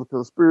like there's a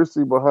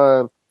conspiracy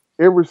behind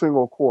every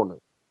single corner,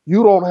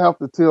 you don't have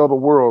to tell the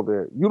world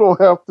that. You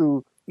don't have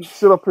to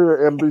sit up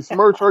here and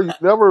besmirch her.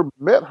 You've never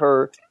met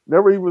her,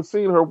 never even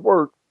seen her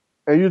work,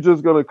 and you're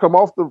just going to come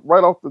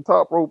right off the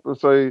top rope and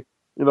say,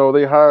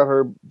 they hired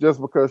her just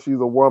because she's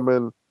a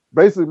woman,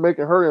 basically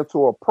making her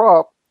into a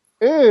prop.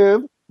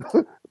 And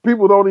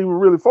people don't even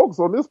really focus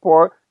on this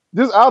part.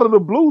 Just out of the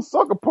blue,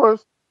 sucker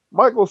punched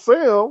Michael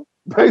Sam,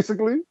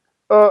 basically,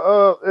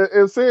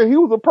 and saying he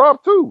was a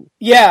prop too.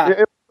 Yeah.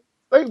 In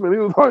statement, he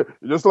was like,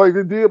 just like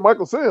they did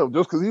Michael Sam,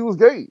 just because he was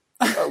gay.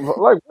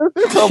 Like, where did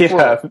this come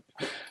from?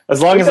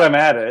 As long as I'm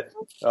at it,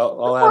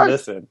 I'll add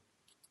this in.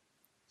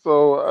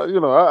 So,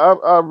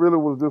 I really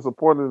was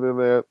disappointed in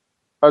that.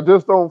 I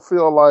just don't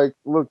feel like,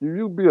 look, if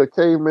you be a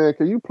caveman,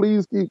 can you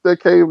please keep that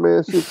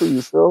caveman shit to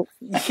yourself?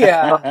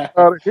 Yeah. I'm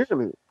tired of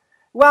hearing it.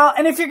 Well,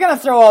 and if you're going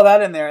to throw all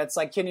that in there, it's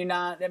like, can you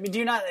not? I mean, do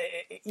you not?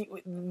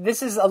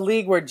 This is a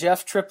league where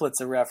Jeff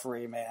Triplett's a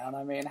referee, man.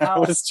 I mean, how? I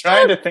was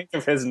trying to think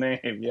of his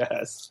name.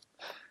 Yes.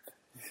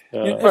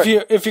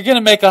 If you're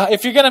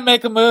gonna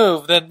make a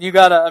move, then you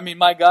gotta. I mean,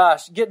 my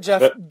gosh, get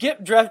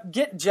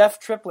Jeff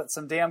Triplett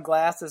some damn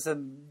glasses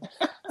and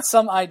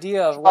some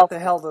idea of what the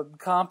hell the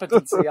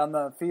competency on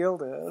the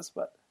field is,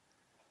 but.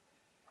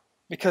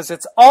 Because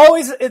it's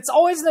always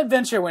an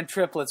adventure when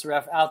Triplett's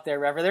out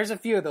there. There's a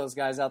few of those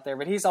guys out there,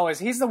 but he's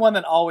the one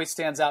that always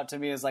stands out to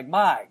me as like,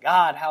 my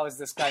God, how is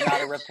this guy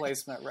not a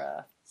replacement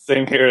ref?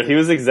 Same here. He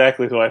was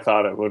exactly who I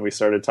thought of when we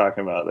started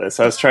talking about this.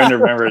 I was trying to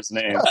remember his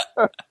name.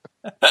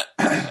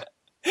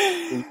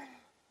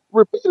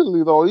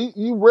 Repeatedly, though,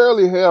 you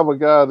rarely have a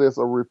guy that's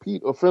a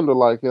repeat offender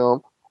like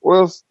him, or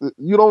else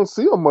you don't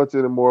see him much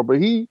anymore. But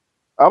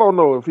I don't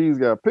know if he's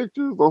got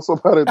pictures or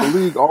somebody at the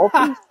league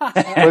office,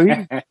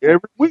 but every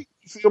week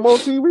you see him on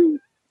TV.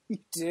 You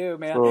do,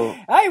 man. So,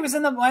 I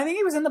think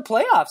he was in the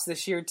playoffs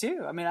this year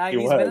too. I mean,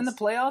 he's been in the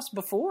playoffs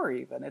before.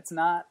 Even it's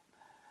not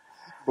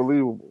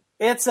believable.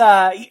 It's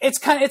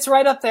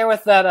right up there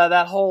with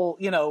that whole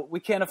we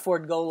can't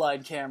afford goal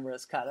line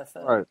cameras kind of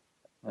thing. Right.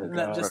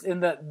 Just in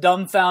the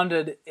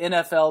dumbfounded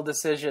NFL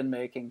decision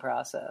making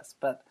process,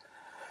 but.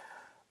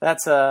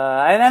 That's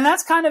and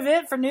that's kind of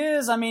it for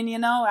news. I mean,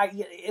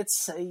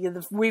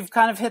 we've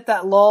kind of hit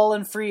that lull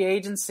in free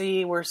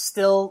agency. We're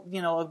still,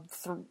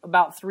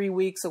 about 3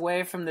 weeks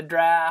away from the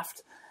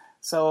draft,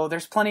 so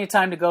there's plenty of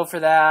time to go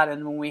for that.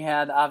 And when we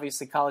had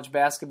obviously college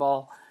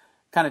basketball,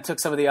 kind of took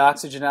some of the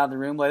oxygen out of the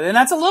room lately, and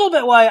that's a little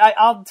bit why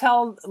I'll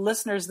tell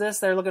listeners this: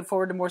 they're looking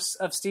forward to more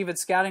of Steven's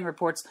scouting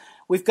reports.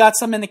 We've got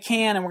some in the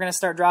can, and we're going to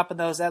start dropping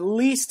those at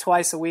least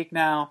twice a week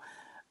now.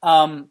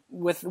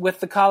 With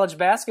the college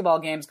basketball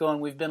games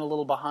going, we've been a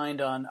little behind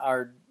on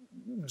our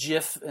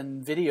GIF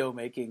and video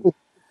making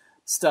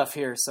stuff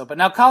here. So, but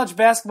now college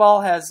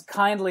basketball has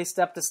kindly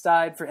stepped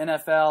aside for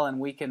NFL, and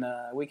we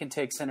can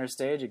take center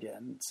stage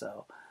again.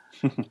 So,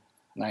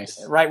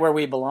 nice, right where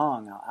we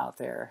belong out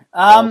there.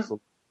 Awesome.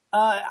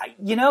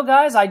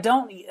 Guys,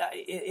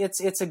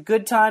 it's a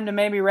good time to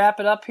maybe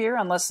wrap it up here,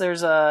 unless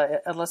there's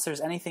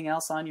anything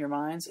else on your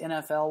minds,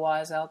 NFL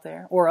wise out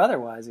there, or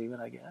otherwise even,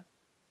 I guess.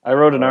 I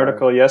wrote an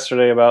article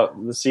yesterday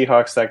about the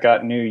Seahawks that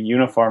got new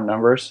uniform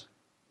numbers.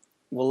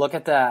 Well, look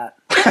at that.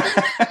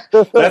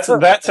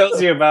 That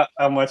tells you about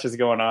how much is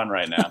going on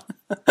right now.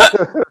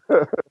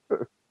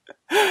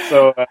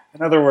 So,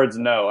 in other words,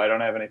 no, I don't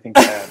have anything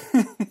to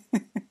add.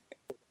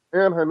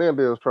 Aaron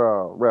Hernandez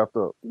trial wrapped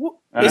up.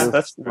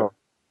 That's true.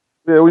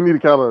 Yeah, we need to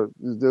kind of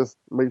just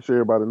make sure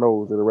everybody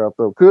knows that it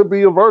wrapped up. Could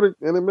be a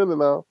verdict any minute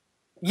now.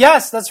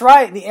 Yes, that's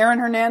right. The Aaron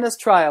Hernandez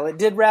trial. It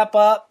did wrap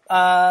up.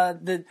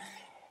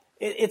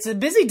 It's a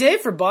busy day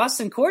for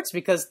Boston courts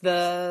because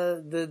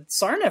the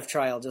Sarneff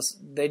trial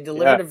they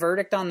delivered a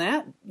verdict on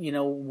that,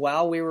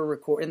 while we were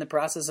in the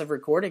process of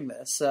recording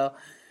this. So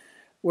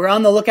we're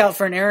on the lookout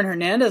for an Aaron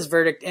Hernandez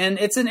verdict, and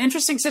it's an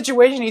interesting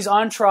situation. He's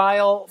on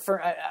trial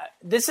for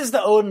this is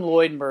the Odin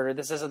Lloyd murder.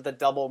 This isn't the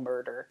double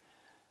murder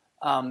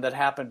that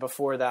happened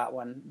before that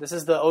one. This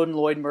is the Odin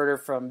Lloyd murder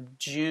from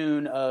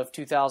June of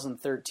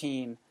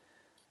 2013.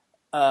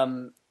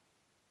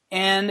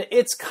 And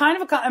it's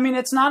kind of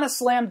it's not a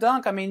slam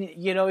dunk. I mean,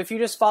 if you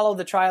just follow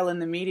the trial in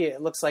the media,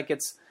 it looks like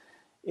it's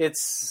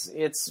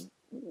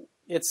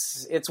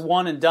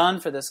one and done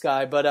for this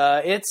guy.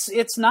 But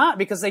it's not,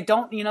 because they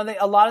don't.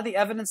 A lot of the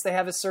evidence they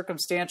have is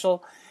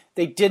circumstantial.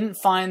 They didn't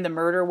find the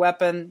murder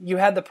weapon. You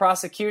had the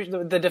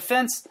prosecution, the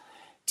defense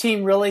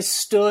team really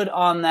stood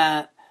on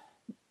that.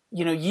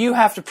 You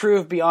have to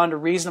prove beyond a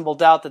reasonable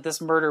doubt that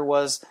this murder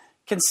was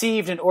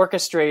conceived and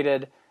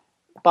orchestrated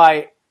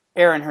by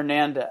Aaron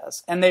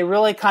Hernandez. And they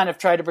really kind of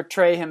tried to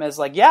portray him as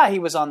like, yeah, he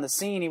was on the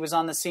scene. He was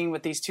on the scene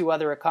with these two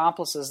other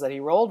accomplices that he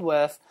rolled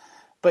with.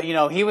 But,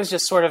 he was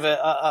just sort of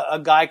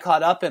a guy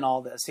caught up in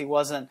all this. He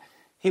wasn't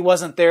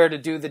there to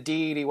do the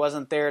deed. He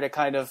wasn't there to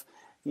kind of,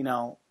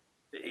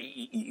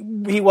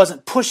 he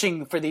wasn't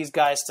pushing for these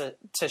guys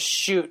to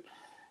shoot,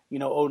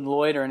 Odin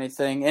Lloyd or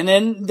anything. And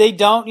then they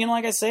don't,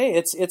 like I say,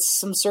 it's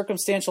some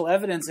circumstantial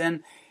evidence.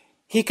 And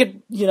he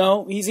could,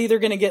 he's either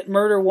going to get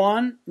murder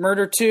 1,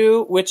 murder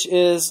 2, which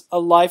is a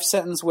life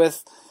sentence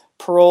with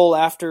parole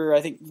after,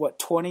 I think,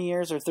 20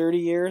 years or 30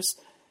 years.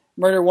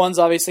 Murder 1's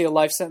obviously a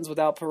life sentence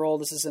without parole.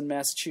 This is in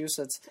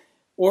Massachusetts.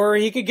 Or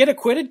he could get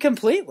acquitted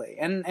completely.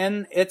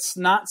 And it's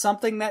not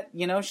something that,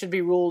 should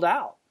be ruled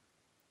out.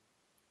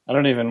 I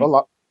don't even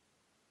want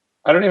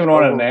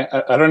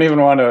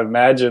to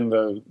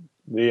imagine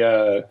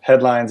the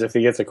headlines if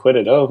he gets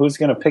acquitted. Oh, who's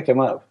going to pick him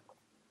up?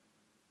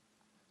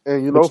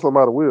 And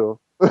somebody will.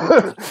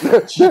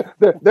 That's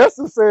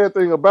the sad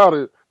thing about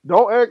it.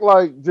 Don't act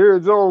like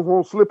Jerry Jones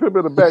won't slip him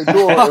in the back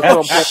door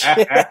at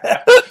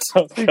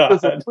some point. He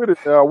gets acquitted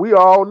now. We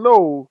all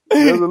know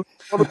there's one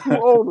or two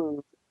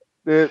owners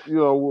that,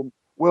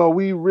 well,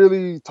 we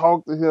really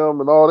talked to him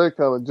and all that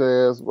kind of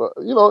jazz. But,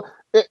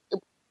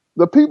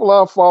 the people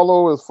I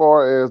follow as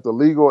far as the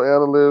legal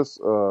analysts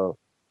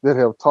that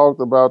have talked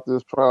about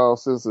this trial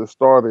since it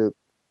started,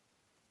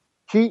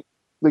 keep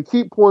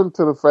pointing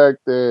to the fact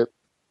that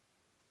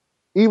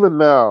even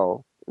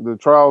now, the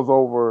trial's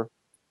over,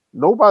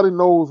 nobody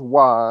knows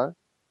why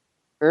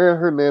Aaron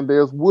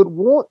Hernandez would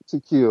want to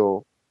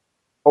kill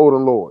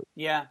Odin Lloyd.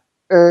 Yeah.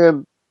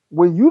 And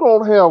when you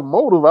don't have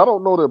motive, I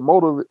don't know that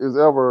motive is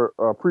ever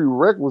a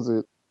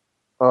prerequisite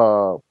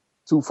to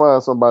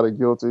find somebody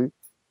guilty.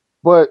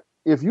 But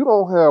if you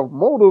don't have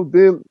motive,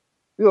 then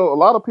a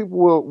lot of people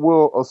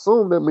will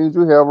assume that means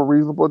you have a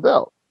reasonable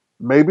doubt.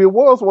 Maybe it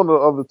was one of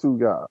the other two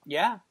guys.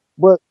 Yeah.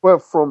 But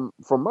from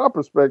my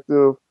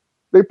perspective,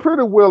 they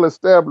pretty well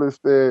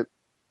established that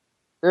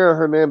Aaron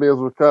Hernandez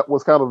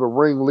was kind of the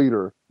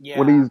ringleader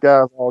when these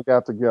guys all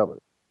got together.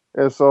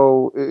 And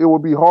so it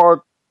would be hard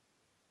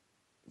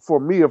for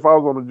me, if I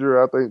was on the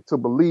jury, I think, to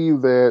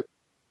believe that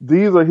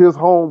these are his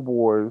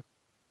homeboys.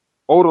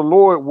 Odin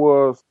Lloyd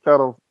was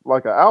kind of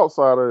like an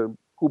outsider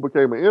who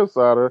became an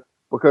insider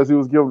because he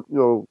was giving,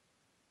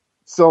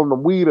 selling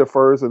them weed at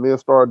first and then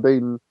started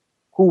dating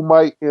who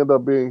might end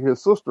up being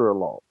his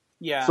sister-in-law.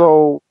 Yeah.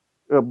 So,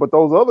 but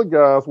those other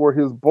guys were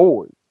his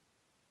boys.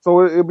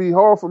 So it'd be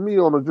hard for me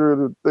on the jury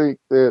to think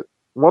that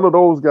one of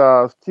those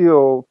guys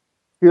killed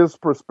his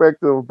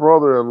prospective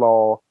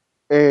brother-in-law,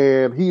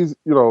 and he's,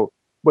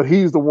 but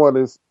he's the one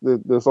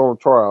that's on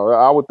trial.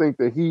 I would think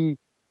that he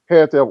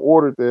had to have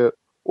ordered that,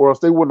 or else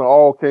they wouldn't have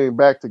all came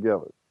back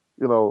together,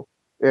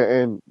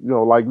 and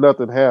like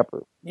nothing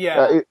happened.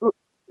 Yeah.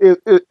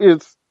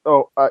 It's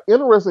an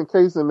interesting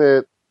case in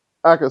that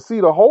I can see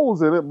the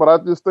holes in it, but I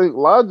just think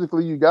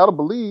logically you got to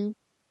believe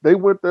they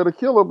went there to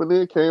kill him and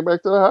then came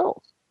back to the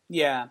house.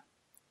 Yeah.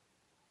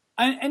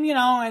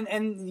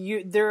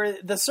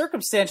 The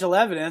circumstantial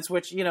evidence,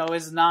 which,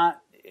 is not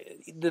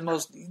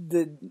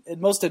the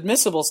most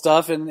admissible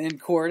stuff in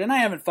court, and I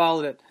haven't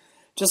followed it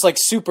just like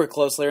super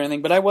closely or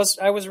anything, but I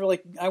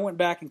went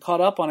back and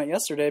caught up on it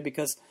yesterday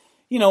because,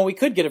 we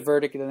could get a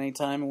verdict at any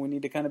time and we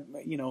need to kind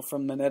of,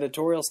 from an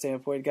editorial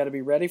standpoint, got to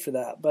be ready for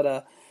that.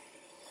 But,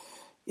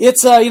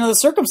 it's the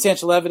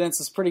circumstantial evidence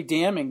is pretty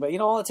damning, but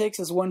all it takes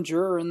is one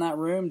juror in that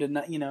room to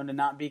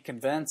not be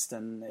convinced,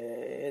 and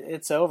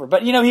it's over.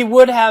 But he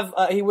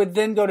would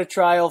then go to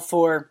trial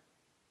for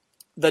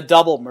the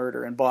double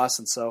murder in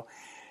Boston. So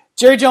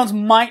Jerry Jones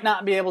might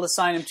not be able to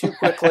sign him too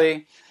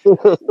quickly.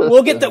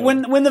 We'll get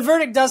when the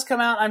verdict does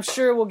come out. I'm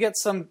sure we'll get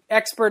some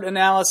expert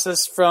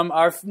analysis from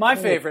my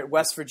favorite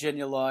West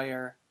Virginia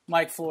lawyer,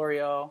 Mike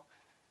Florio.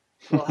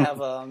 We'll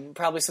have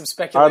probably some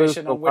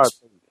speculation on which.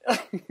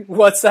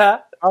 What's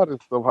that?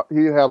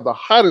 He have the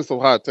hottest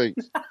of hot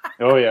takes.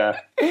 Oh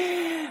yeah.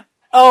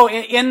 Oh,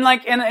 in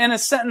a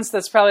sentence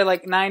that's probably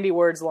like 90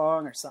 words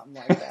long or something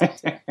like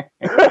that.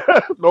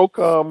 No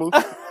commas.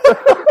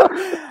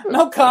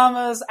 No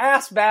commas.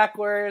 Ass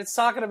backwards.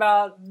 Talking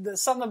about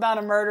something about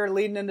a murder,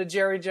 leading into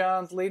Jerry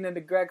Jones, leading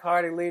into Greg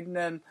Hardy, leading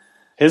in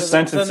his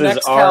sentences the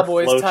next are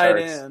Cowboys tight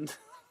end.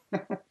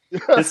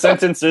 His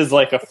sentence is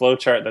like a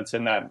flowchart that's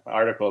in that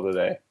article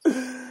today.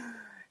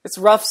 It's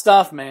rough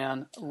stuff,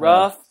 man.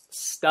 Rough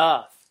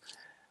stuff.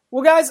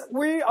 Well, guys,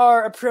 we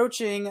are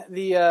approaching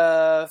the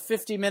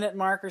 50-minute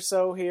mark or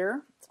so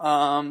here,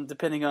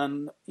 depending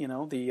on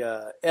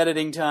the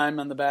editing time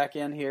on the back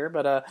end here.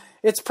 But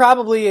it's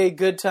probably a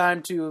good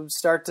time to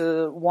start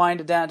to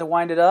wind it down a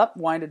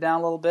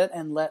little bit,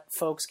 and let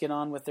folks get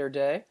on with their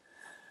day.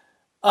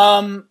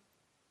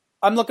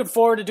 I'm looking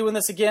forward to doing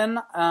this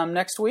again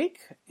next week,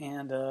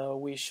 and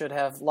we should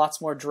have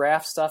lots more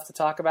draft stuff to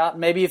talk about,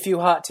 maybe a few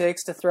hot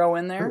takes to throw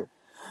in there.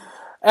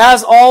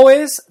 As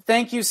always,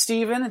 thank you,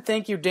 Stephen, and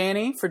thank you,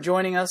 Danny, for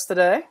joining us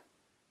today.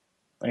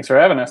 Thanks for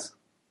having us.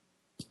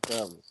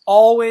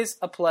 Always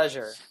a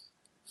pleasure.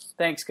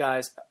 Thanks,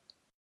 guys.